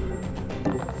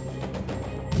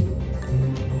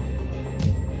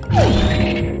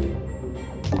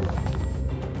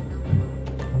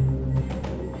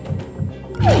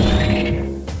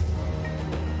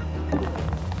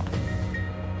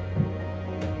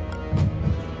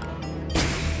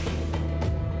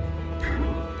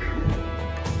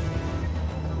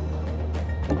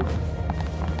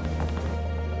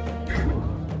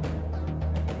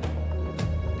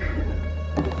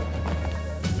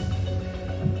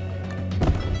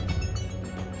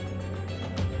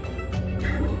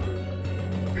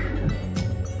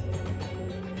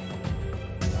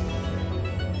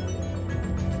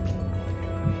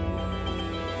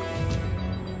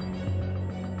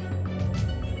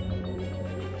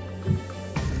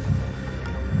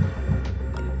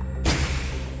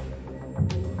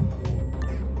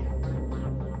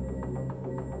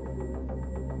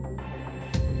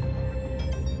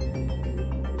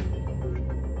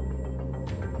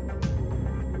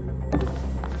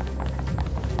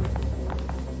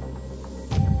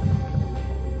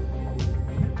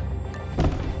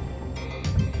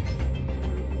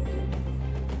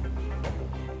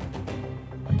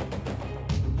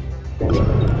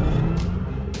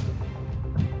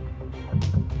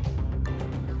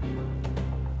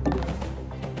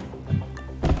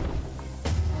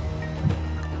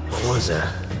 What was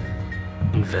that?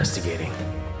 Investigating.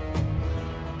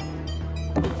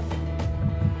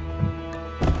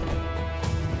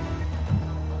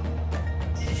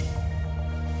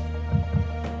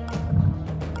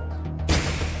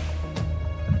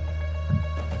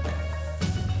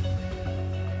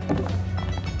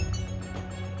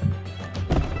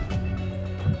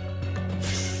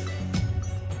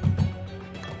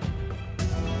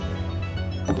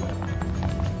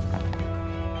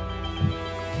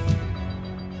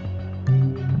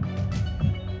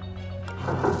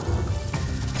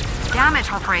 Damn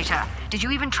it, operator. Did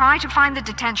you even try to find the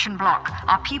detention block?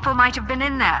 Our people might have been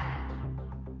in there.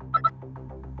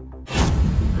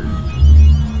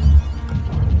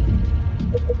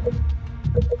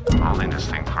 All in this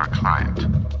thing for a client.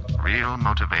 Real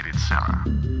motivated seller.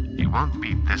 You won't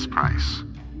beat this price.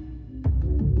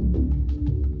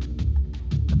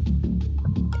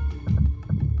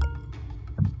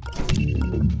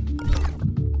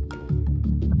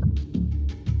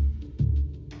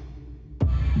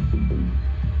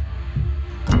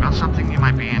 Something you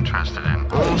might be interested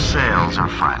in. All sales are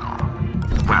final.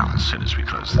 Well, as soon as we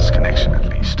close this connection, at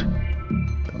least.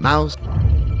 The mouse...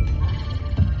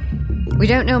 We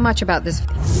don't know much about this.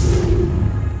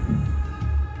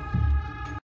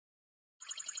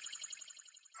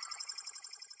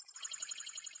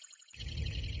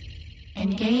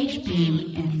 Engage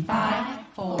beam in 5,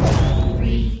 4,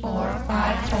 3, 4,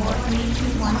 5, 4, 3,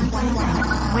 2, 1, 1,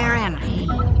 1. We're in.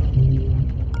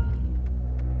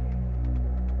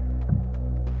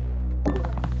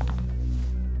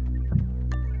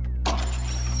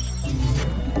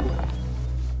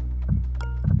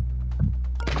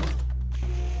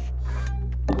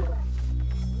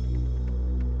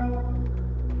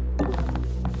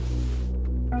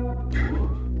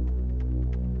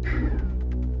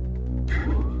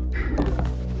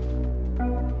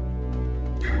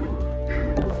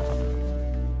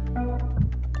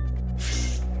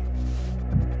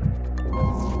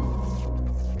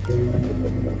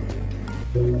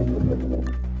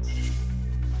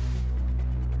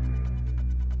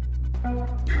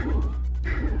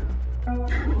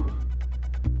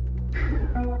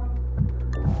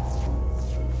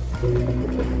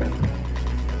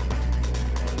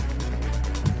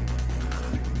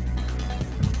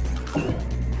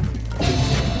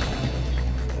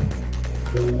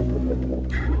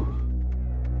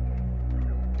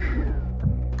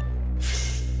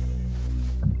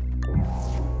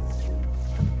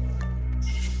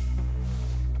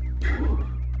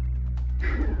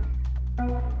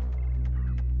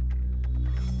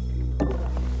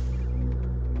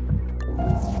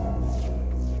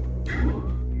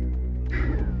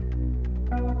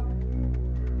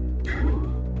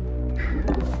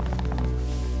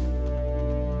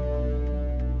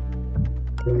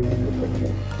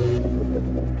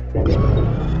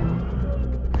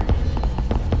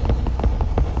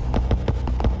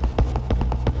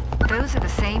 Those are the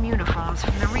same uniforms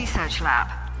from the research lab.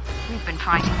 We've been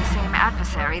fighting the same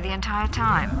adversary the entire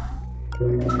time. The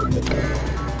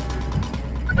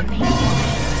main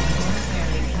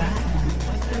platform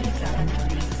was 37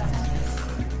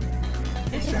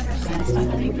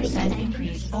 2%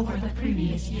 increase over the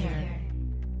previous year.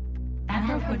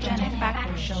 Anthropogenic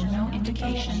factors show no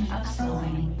indication of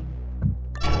slowing.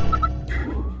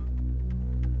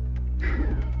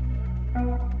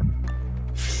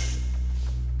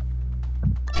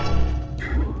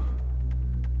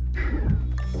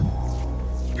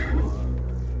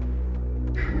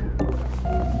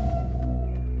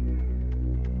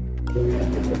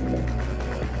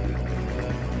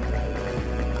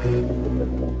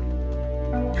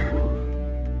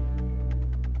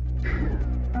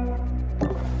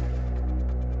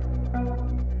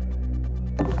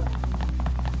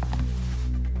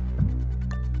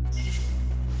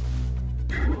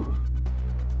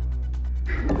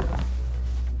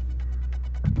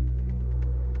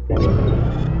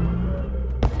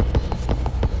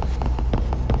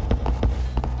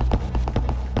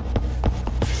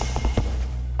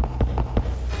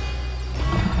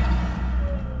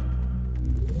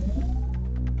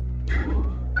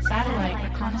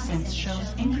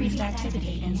 Shows increased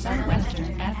activity in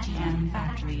southwestern FTM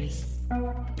factories.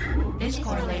 This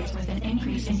correlates with an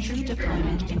increase in troop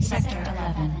deployment in Sector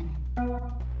 11.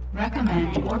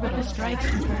 Recommend orbital strikes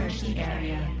to purge the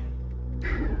area.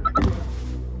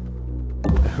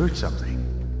 I heard something.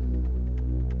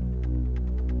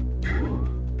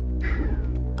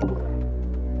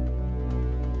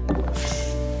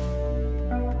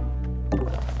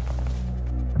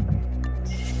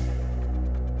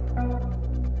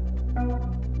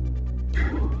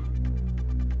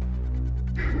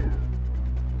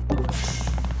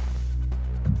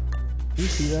 You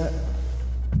see that?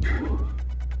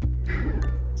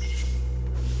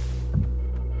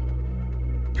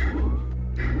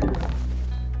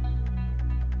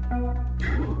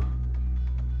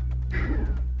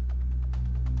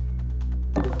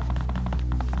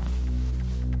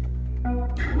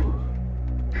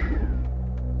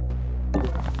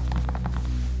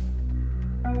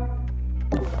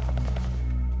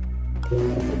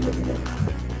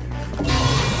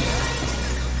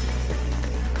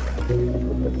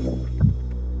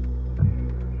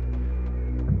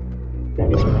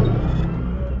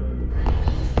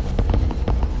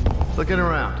 Looking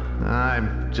around.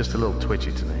 I'm just a little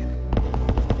twitchy tonight.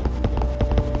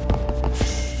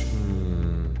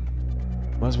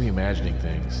 Must be imagining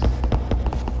things.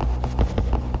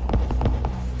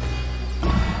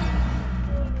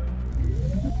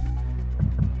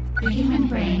 The human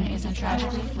brain is a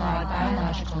tragically flawed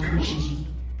biological machine.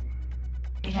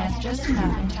 It has just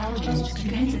enough intelligence to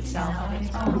convince itself of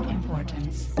its own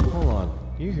importance. Hold on.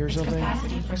 You hear Its something?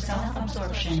 capacity for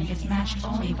self-absorption is matched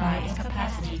only by its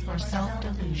capacity for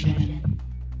self-delusion.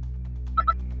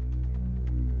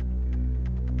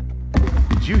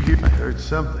 Did you hear? I heard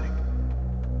something.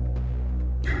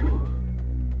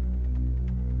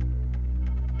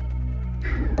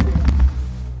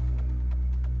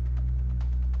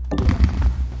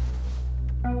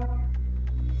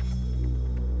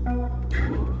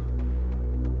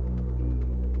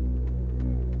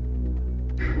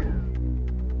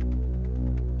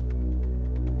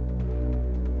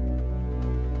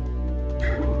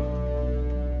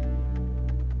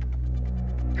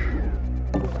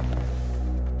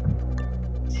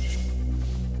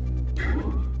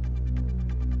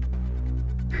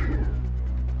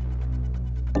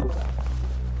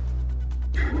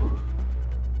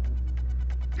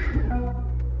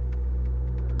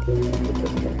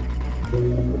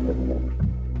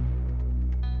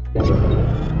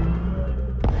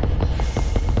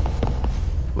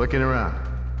 Looking around.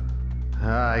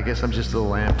 I guess I'm just a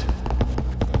little amped.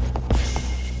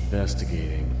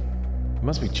 Investigating. It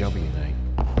must be jumpy tonight.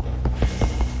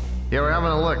 Yeah, we're having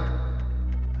a look.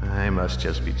 I must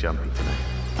just be jumpy tonight.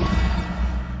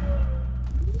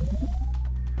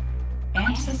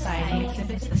 Ant society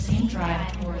exhibits the same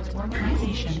drive towards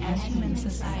organization as human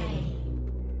society,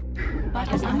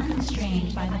 but is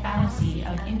unconstrained by the fallacy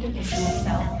of individual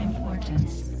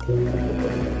self-importance.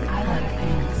 I like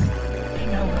ants. They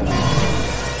know what to do.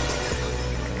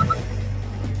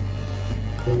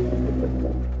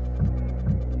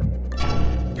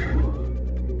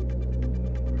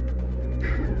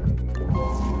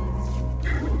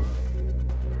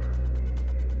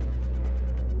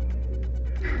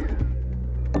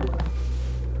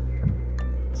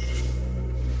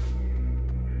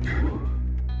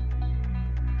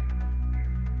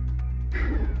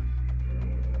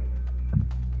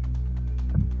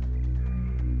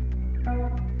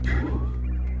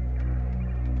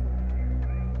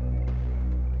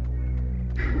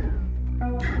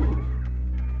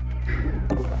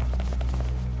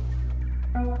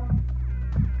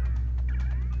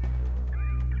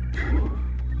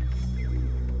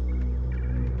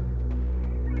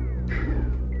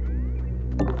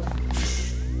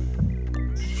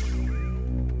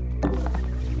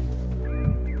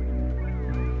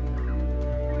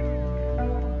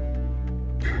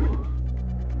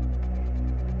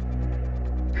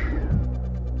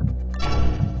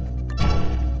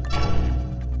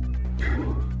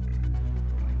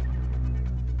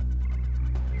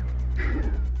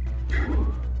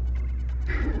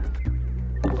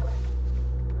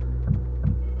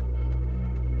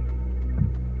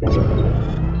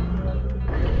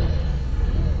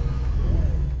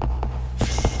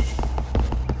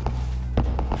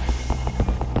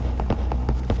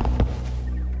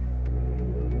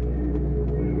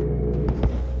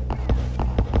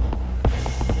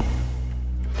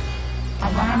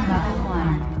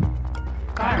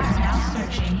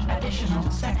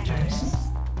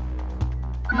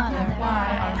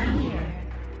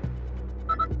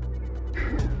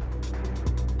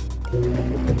 You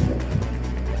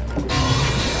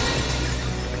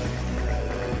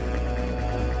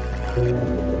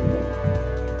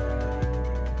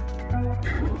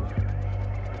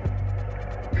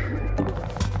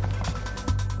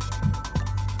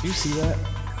see that?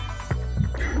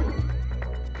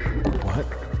 What?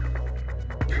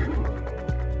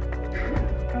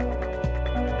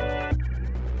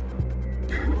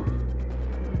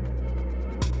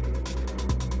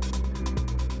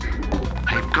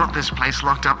 They've got this place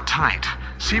locked up tight.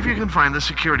 See if you can find the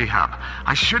security hub.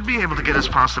 I should be able to get us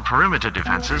past the perimeter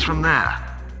defenses from there.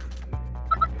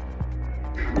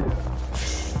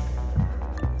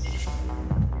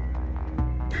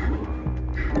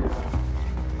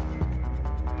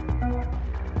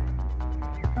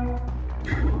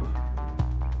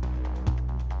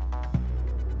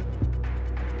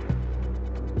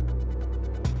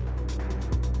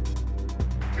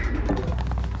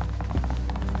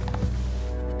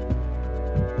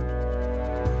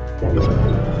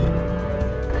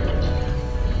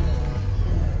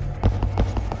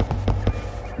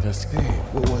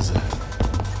 What was it?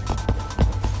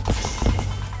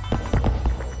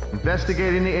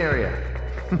 Investigating the area.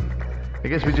 I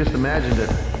guess we just imagined it.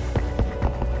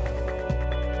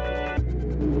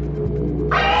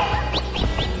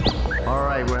 All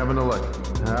right, we're having a look.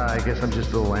 I guess I'm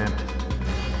just a little amped.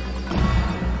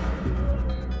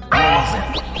 What is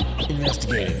it?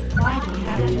 Investigating. Why do we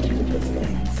have to do these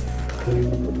things?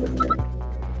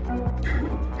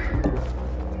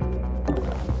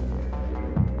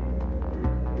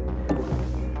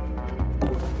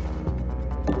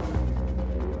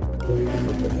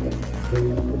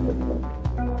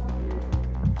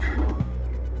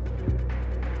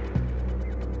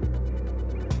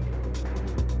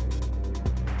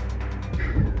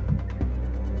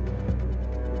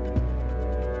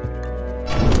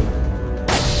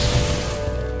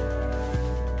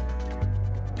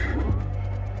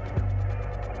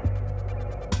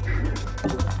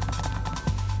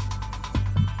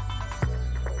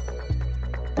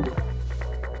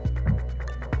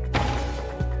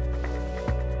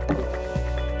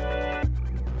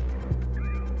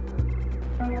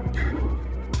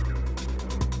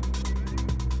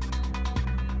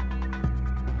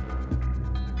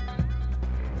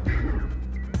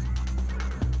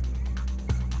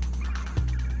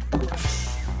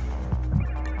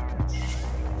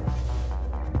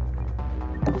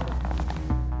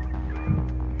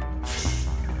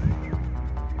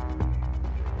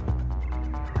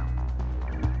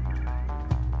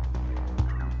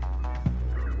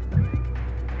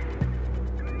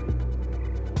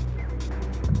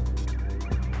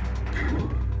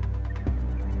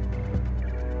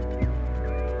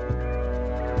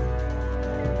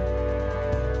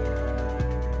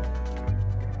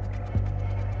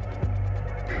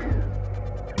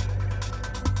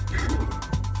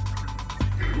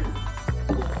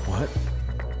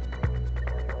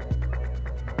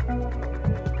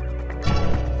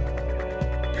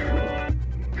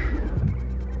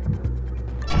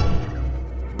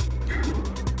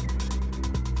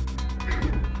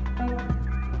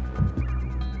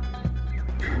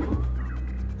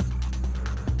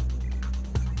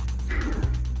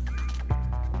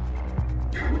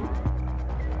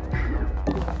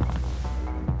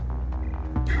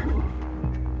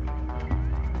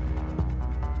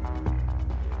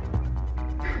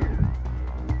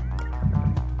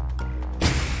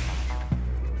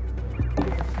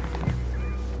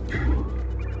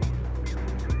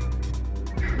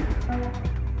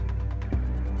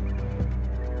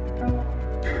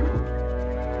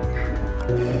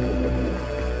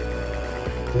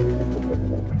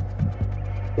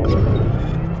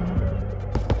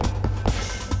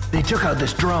 They took out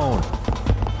this drone.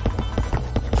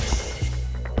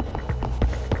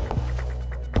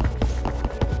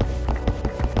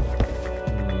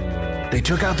 They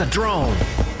took out the drone.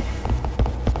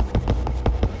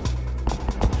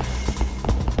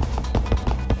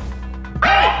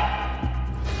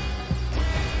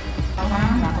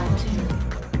 Alarm level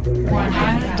 2. Warning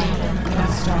data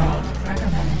installed.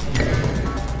 Recommended.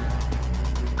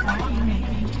 Why do you make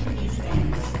me do these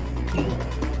things?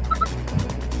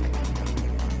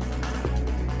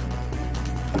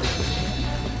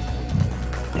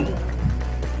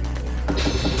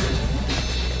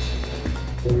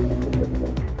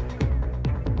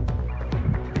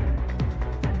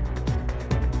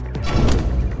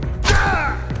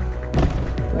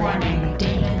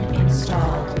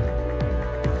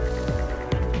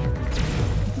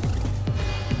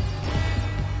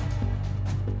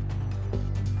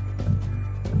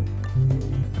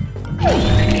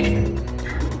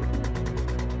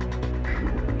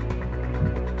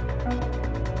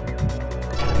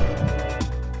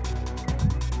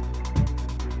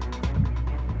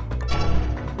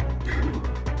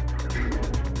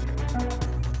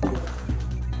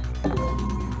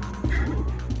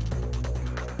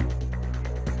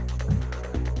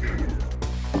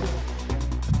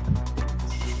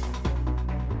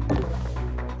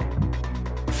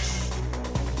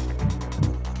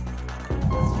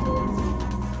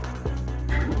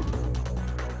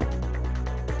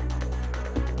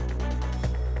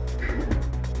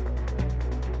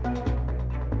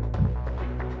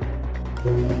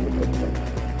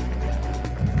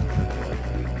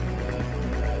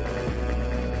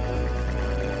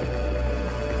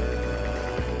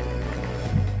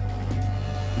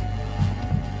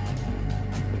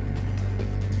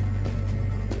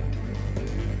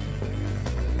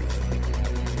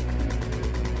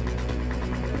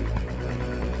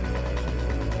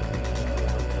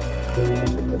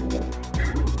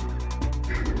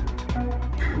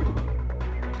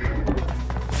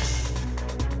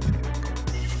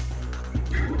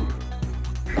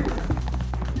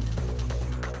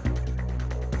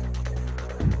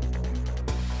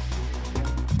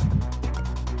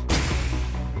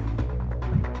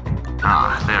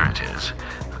 Ah, there it is.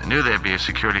 I knew there'd be a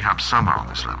security hub somewhere on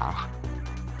this level.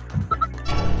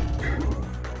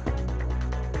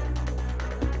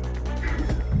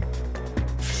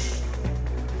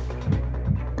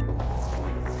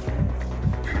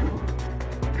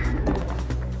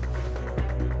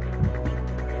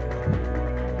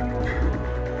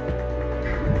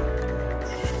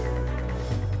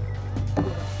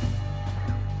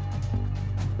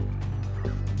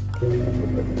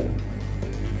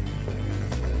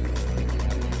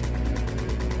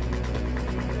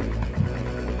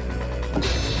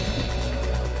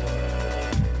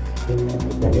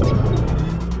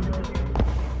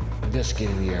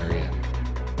 Investigating the area.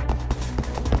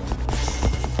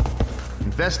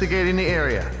 Investigating the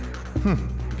area.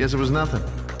 Guess it was nothing.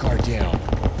 Guard down.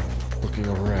 Looking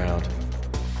around.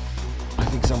 I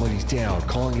think somebody's down.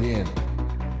 Calling it in.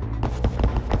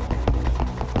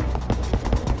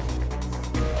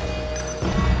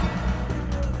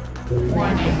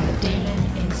 Warning,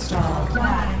 Daemon installed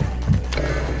live.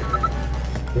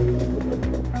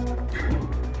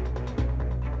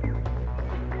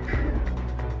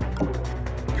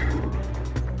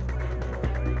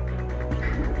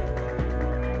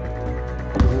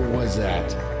 What was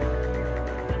that?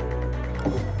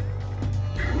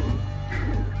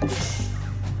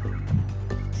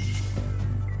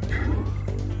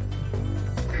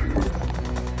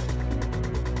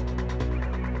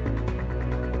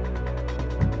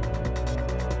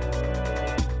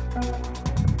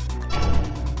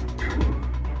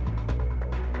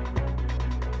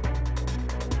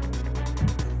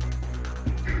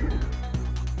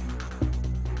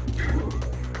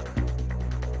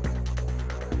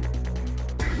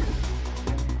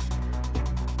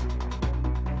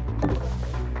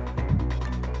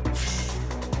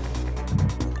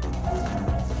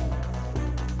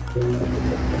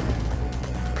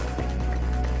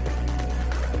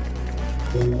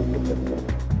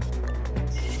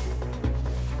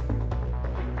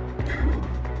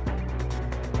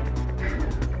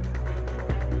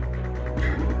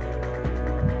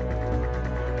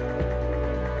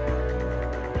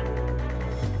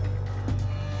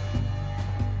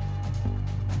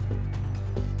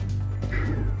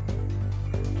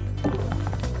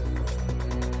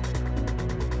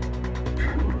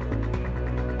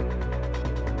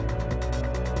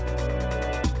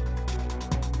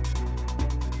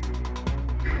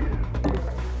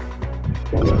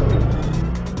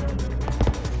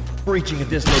 Breaching at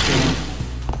this location.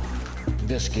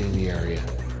 Investigating the area.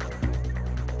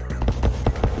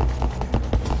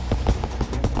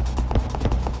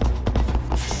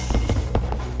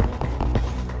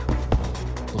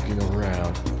 Looking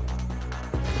around.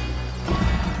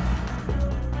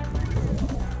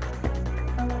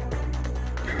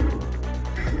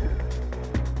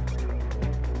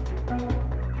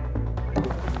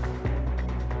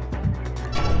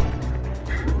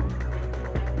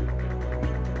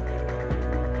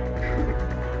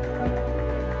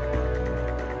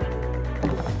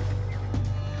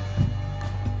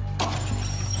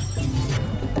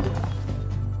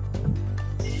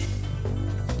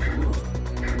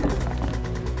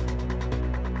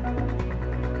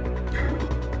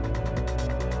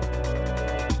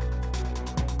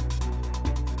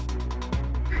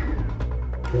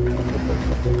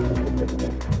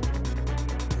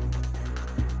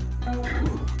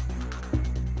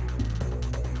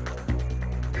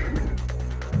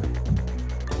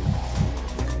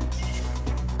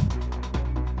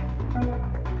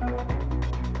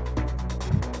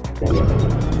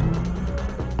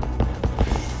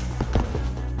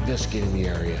 Investigating the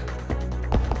area.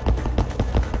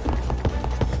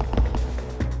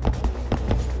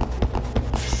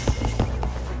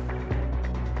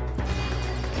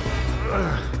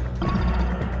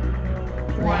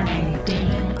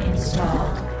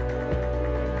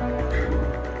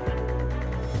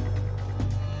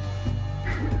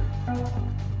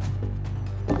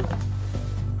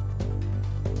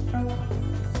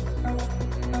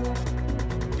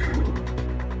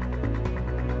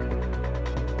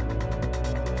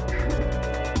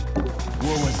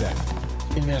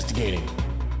 Investigating.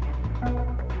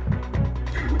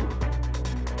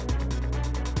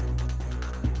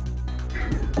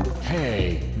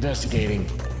 Hey, investigating.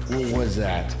 What was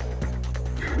that?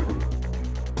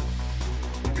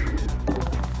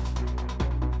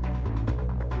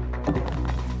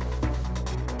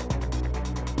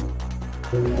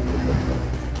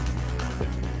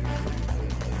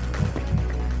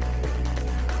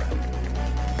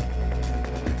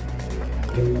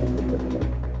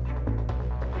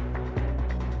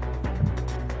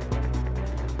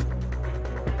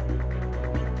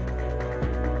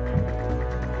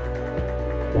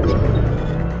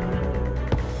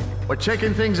 We're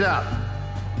checking things out.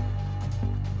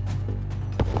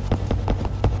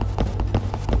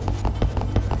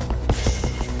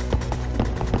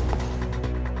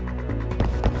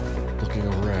 Looking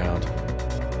around.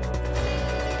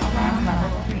 Alarm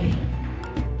level 3.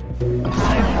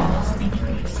 Firewalls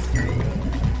increased.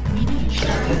 We need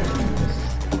sharper tools.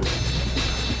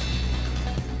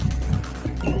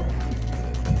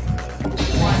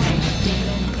 Warning,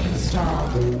 Daemon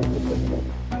installed.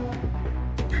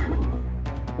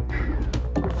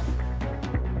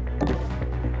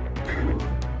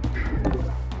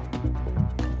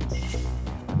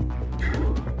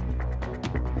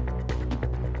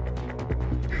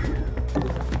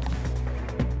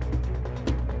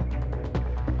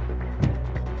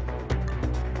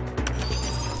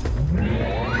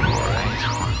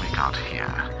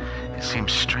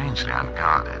 Seems strangely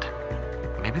unguarded.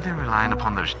 Maybe they're relying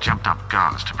upon those jumped-up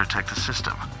guards to protect the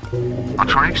system. I'll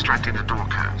try extracting the door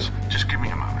codes. Just give me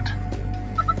a moment.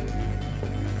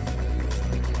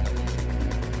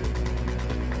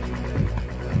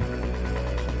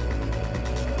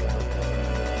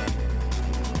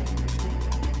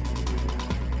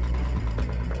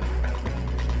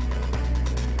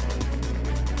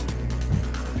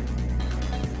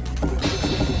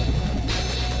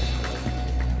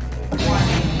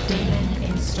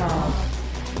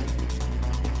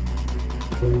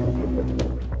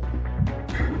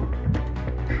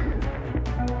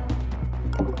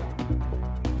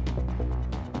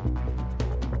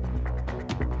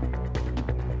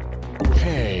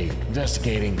 Hey,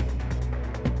 investigating.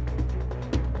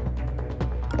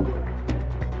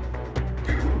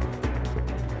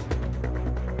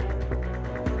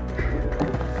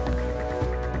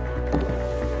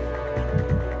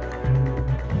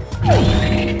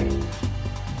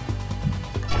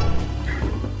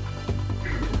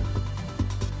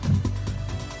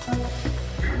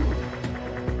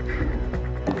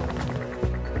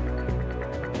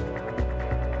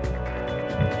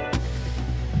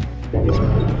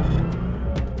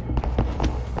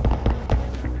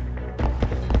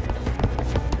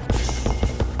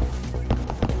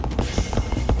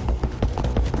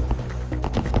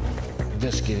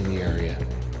 Investigating the area.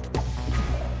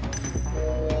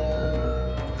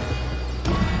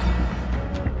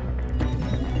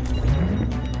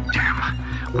 Damn,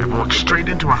 we walked straight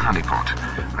into a honeypot.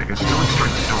 I can still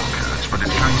extract the door codes, but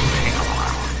it's going to take a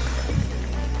while.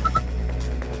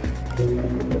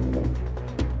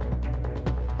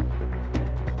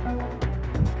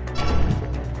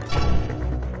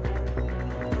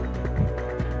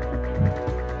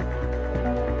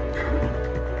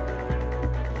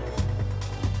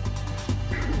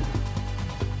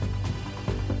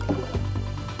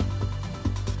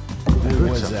 What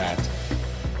was that?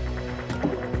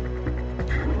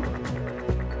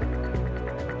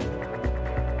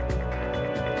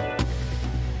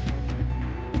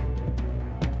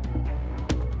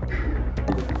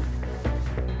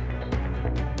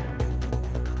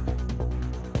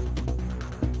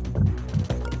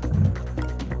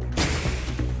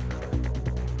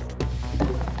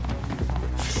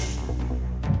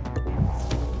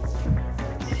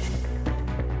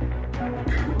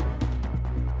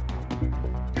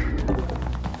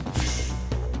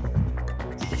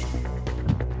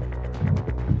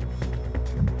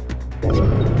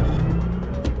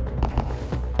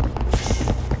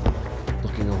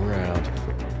 Looking around.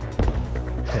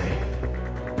 Hey,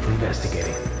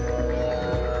 investigating.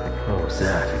 What was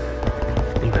that?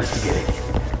 Investigating.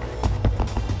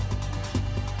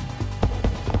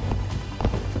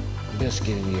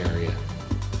 Investigating the area.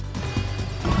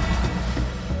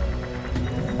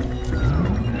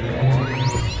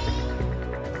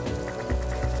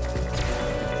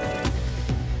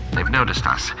 They've noticed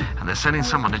us, and they're sending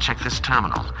someone to check this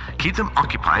terminal. Keep them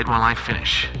occupied while I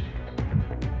finish.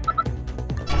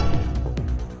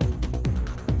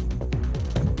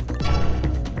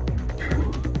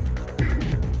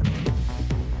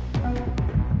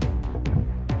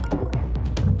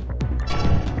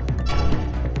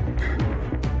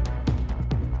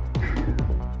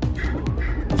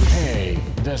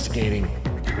 investigating.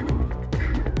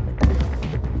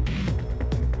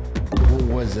 What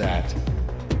was that?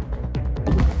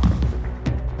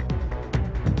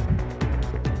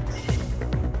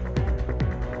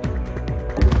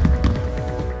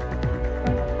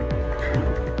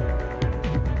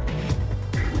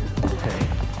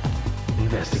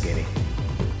 Investigating.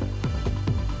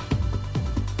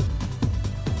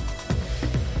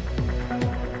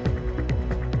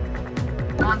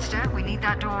 Monster, we need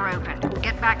that door open.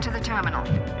 Get back to the terminal.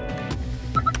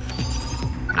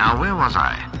 Now, where was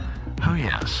I? Oh,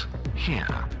 yes. Here.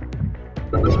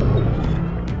 Looking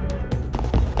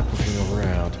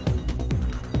around.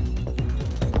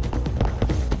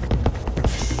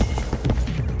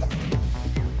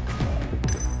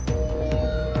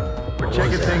 We're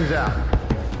checking things out.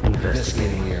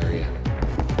 Investigating the area.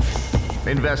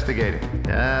 Investigating.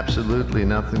 Absolutely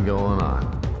nothing going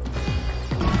on.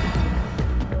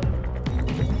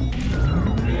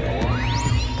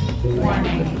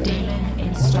 Warning, Demon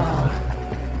installed.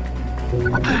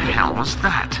 What the hell was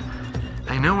that?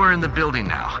 They know we're in the building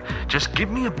now. Just give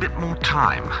me a bit more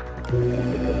time.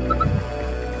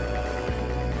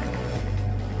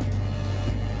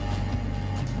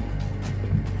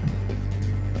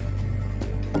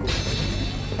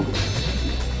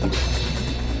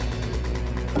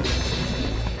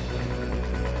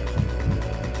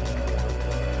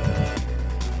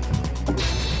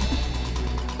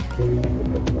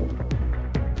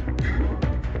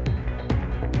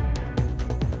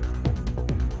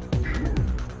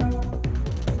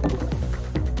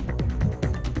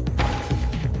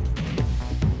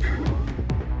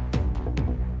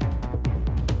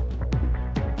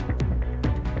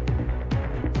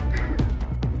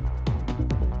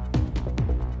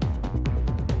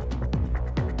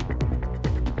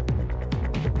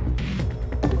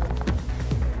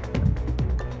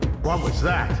 What was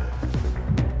that?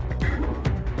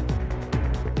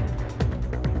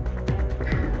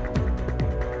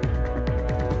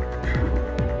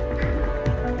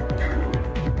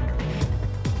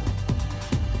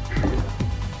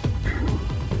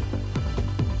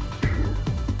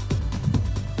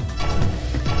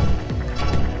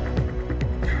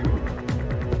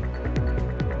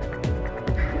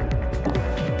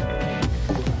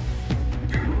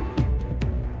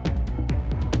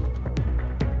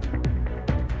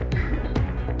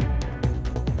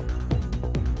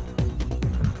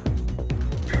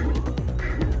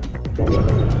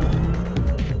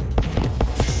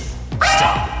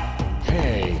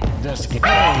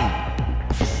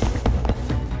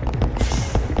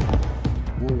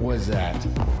 What was that?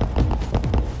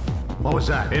 What was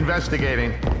that?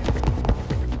 Investigating.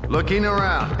 Looking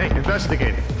around. Hey,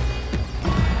 investigating.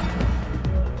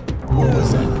 What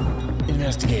was that?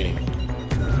 Investigating.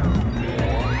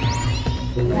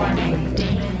 Warning,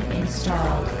 Demon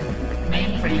installed.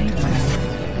 Mainframe device.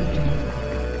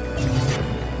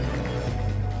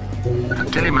 The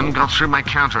Daemon got through my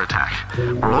counterattack.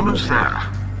 We're almost there.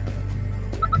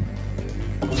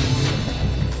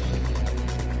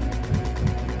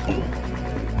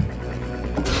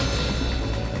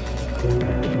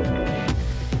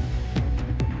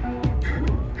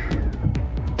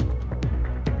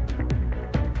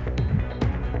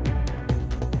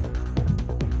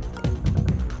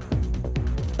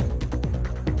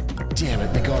 Damn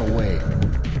it, they got away.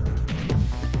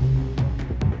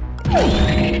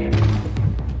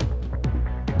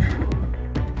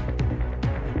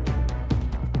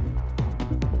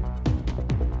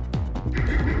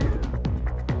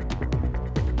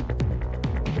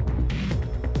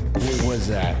 What was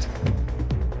that?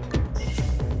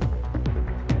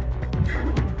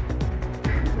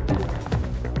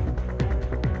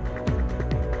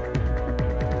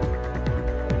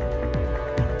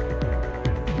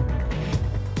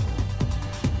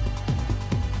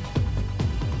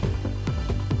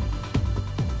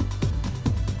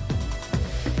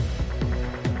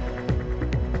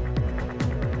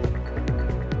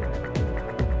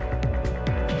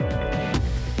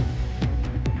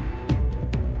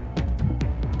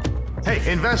 Hey,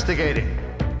 investigating.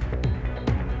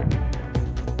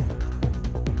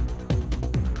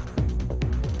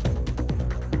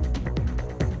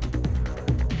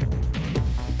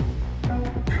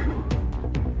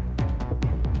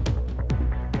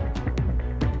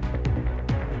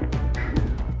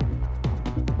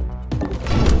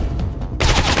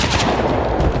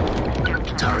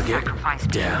 Target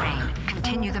down.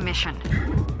 Continue the mission.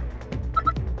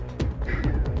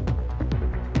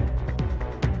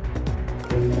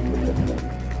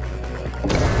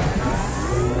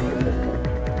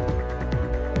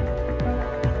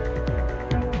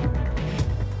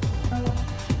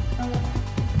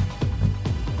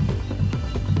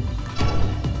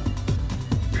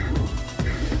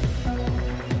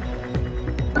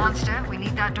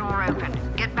 door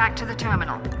open. Get back to the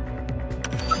terminal.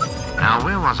 Now,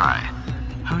 where was I?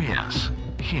 Oh, yes.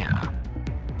 Here.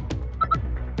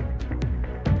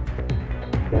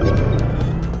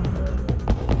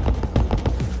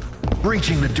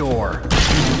 Breaching the door.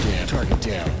 Target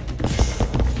down.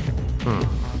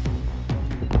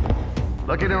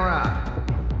 Looking around.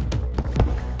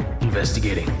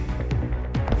 Investigating.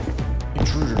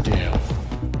 Intruder down.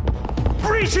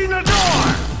 Breaching the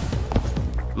door!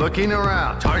 Looking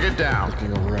around. Target down.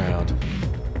 Looking around.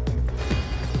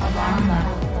 Alarm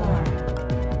level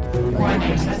 4.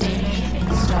 Warning station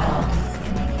installed.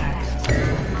 In effect.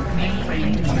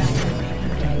 Mainframe device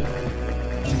rebooted.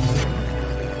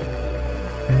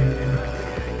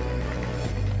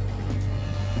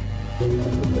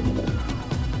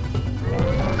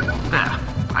 There.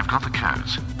 I've got the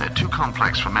codes. They're too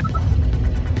complex for me.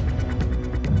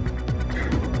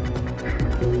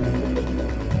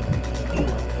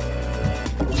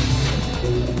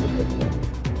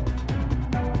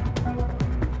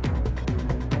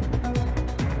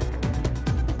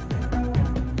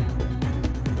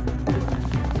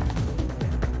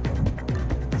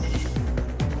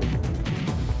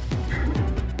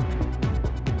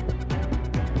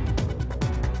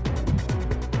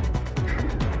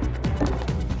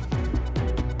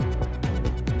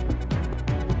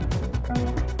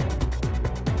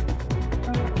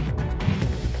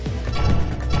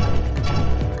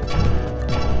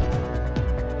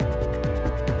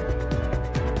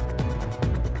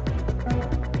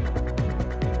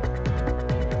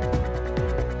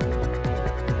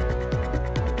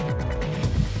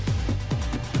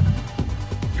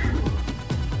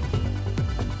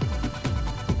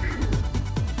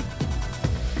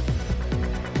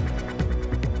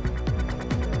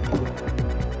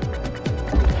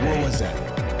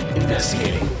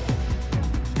 Investigating.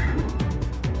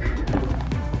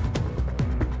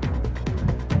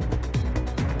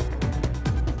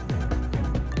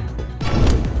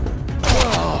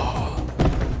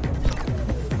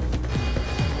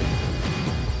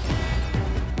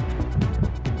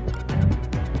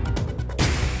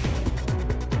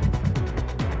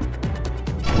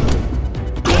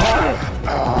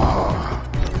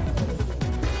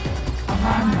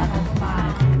 Alarm level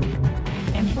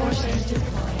 5. Enforcers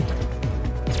deployed.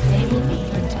 They will be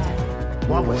your death.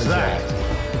 What was that?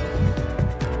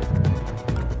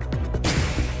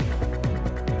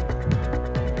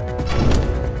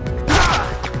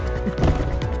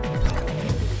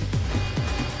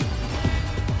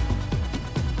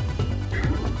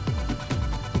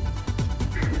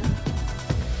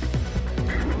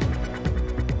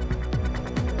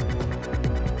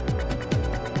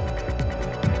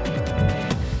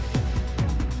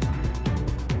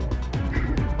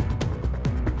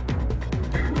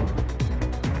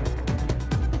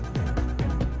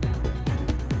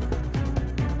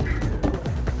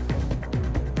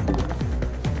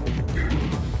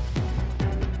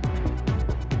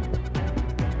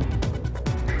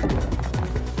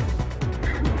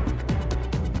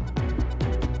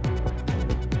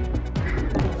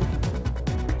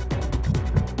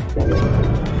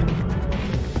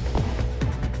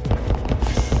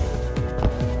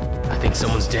 I think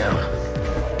someone's down.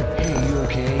 Hey, you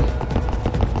okay?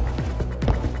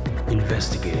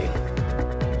 Investigating.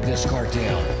 This car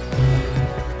down.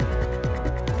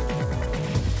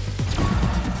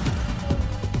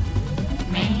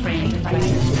 Mainframe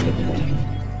devices rebooting.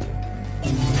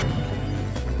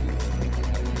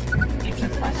 It's a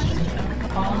question of the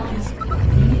call is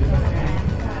reprogrammed.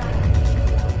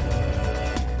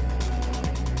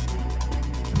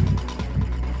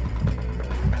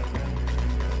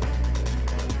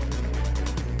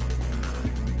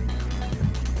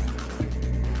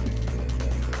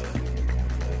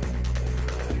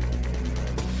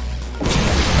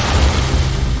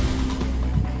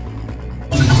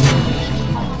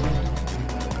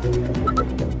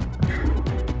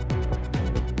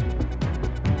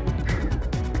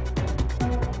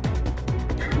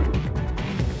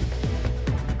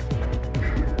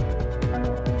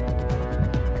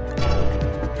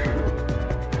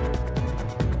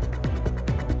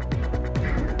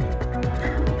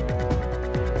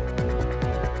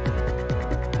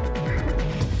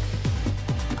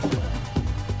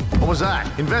 What was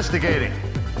that? Investigating.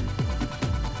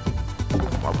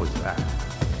 What was that?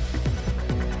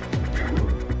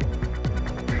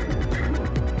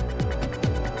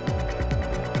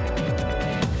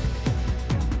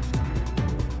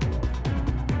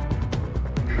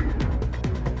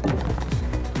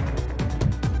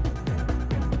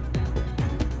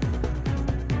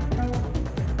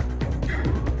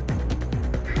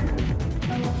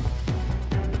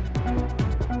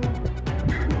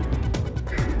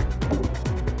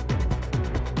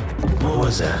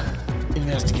 was that?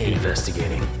 Investigating.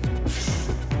 Investigating.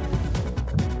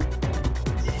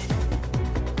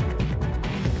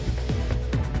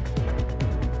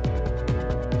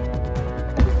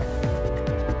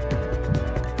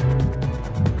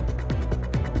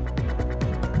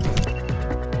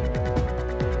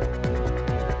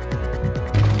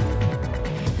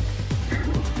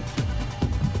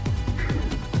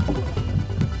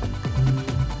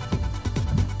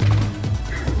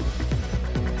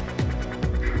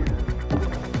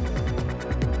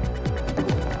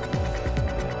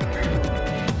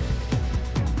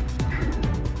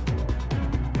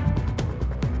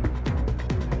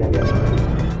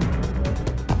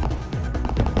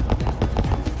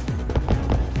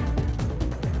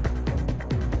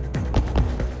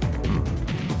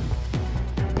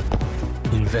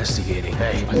 Investigating.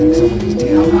 Hey, I think somebody's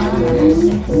down.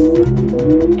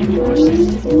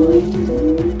 Enforcers deployed.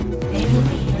 They will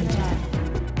be your death.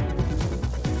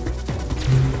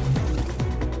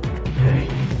 Hey.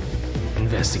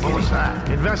 Investigating. What was that?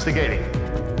 Investigating.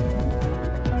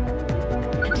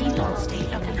 The default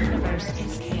state of the universe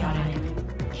is chaotic.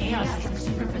 Chaos is the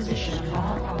superposition of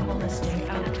all probabilistic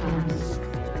outcomes.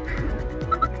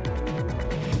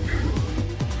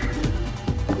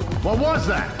 What was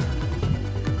that?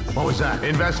 What was that?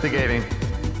 Investigating.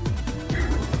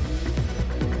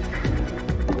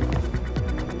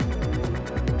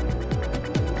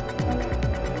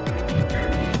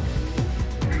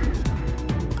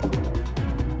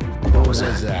 What was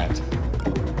What is that?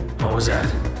 that? What was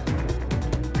that?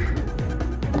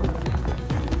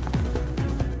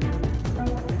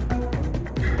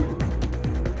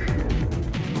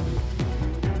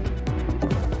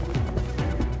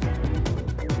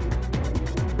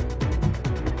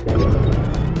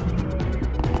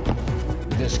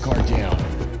 This car down.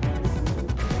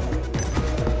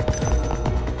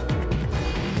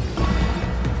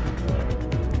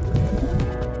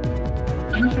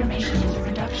 Information is a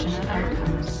reduction of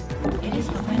outcomes. It is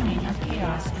the winning of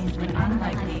chaos into an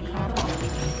unlikely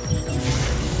probability.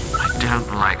 I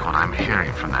don't like what I'm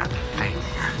hearing from that thing.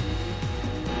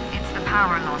 It's the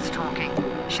power loss talking.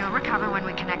 She'll recover when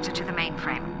we connect her to the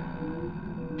mainframe.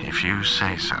 If you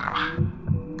say so.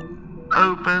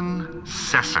 Open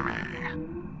sesame.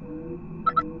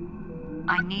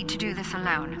 I need to do this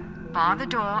alone. Bar the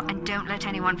door and don't let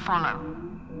anyone follow.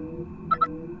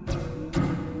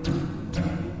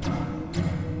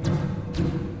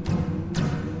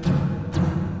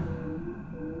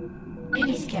 It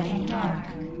is getting dark.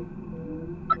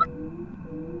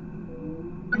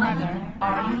 Mother,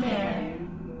 are you there?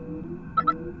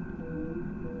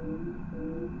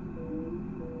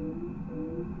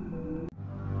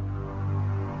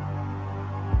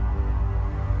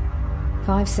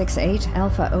 Five, 6, 8,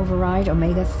 Alpha Override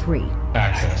Omega 3.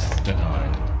 Access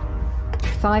denied.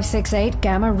 568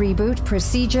 Gamma Reboot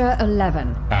Procedure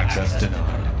 11. Access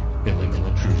denied. Illegal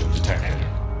intrusion detected.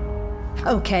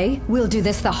 Okay, we'll do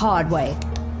this the hard way.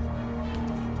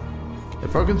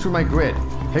 They've broken through my grid.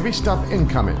 Heavy stuff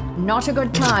incoming. Not a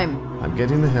good time. I'm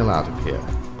getting the hell out of here.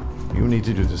 You need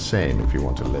to do the same if you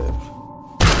want to live.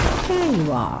 There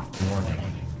you are. Warning.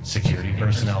 Security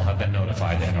personnel have been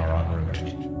notified and are en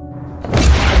route.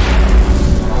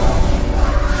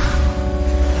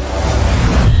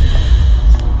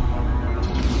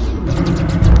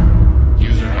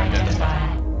 User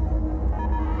identified.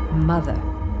 Mother.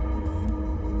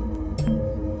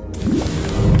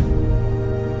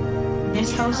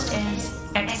 This host is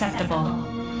acceptable.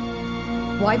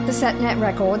 Wipe the SetNet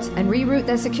records and reroute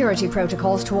their security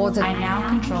protocols towards I a... now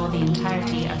control the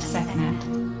entirety of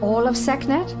SecNet. All of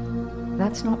SecNet?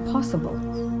 That's not possible.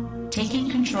 Taking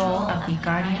control of the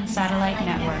Guardian satellite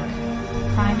network.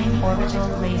 Priming orbital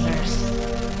lasers.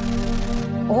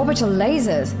 Orbital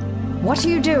lasers? What are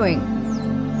you doing?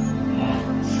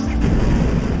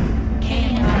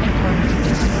 KNR headquarters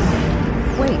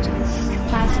destroyed. Wait,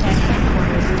 Plastech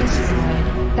headquarters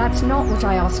destroyed. that's not what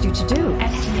I asked you to do.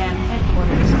 FTM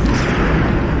headquarters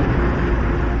destroyed.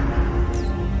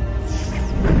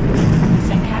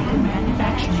 Zacapin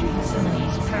manufacturing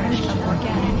facilities purged of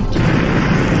organic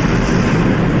materials.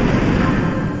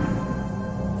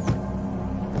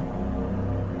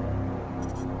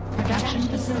 Production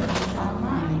facilities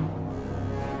online.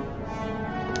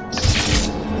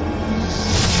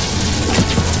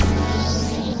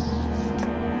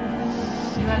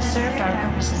 You have served our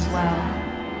purposes well.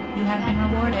 You have been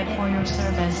rewarded for your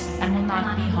service and will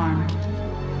not be harmed.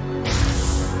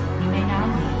 You may now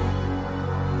leave.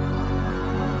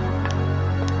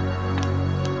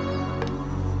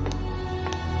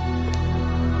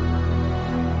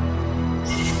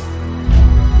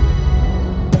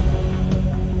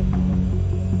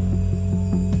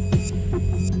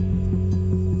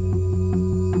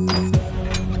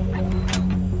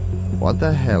 What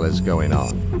the hell is going on?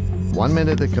 1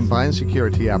 minute the combined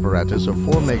security apparatus of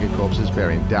 4 megacorps is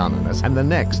bearing down on us, and the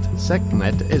next,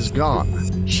 SecNet is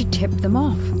gone. She tipped them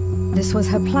off. This was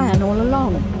her plan all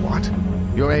along. What?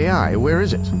 Your AI, where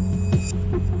is it?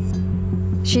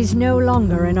 She's no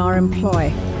longer in our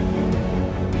employ.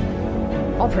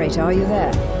 Operator, are you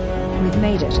there? We've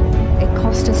made it. It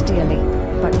cost us dearly,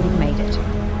 but we've made it.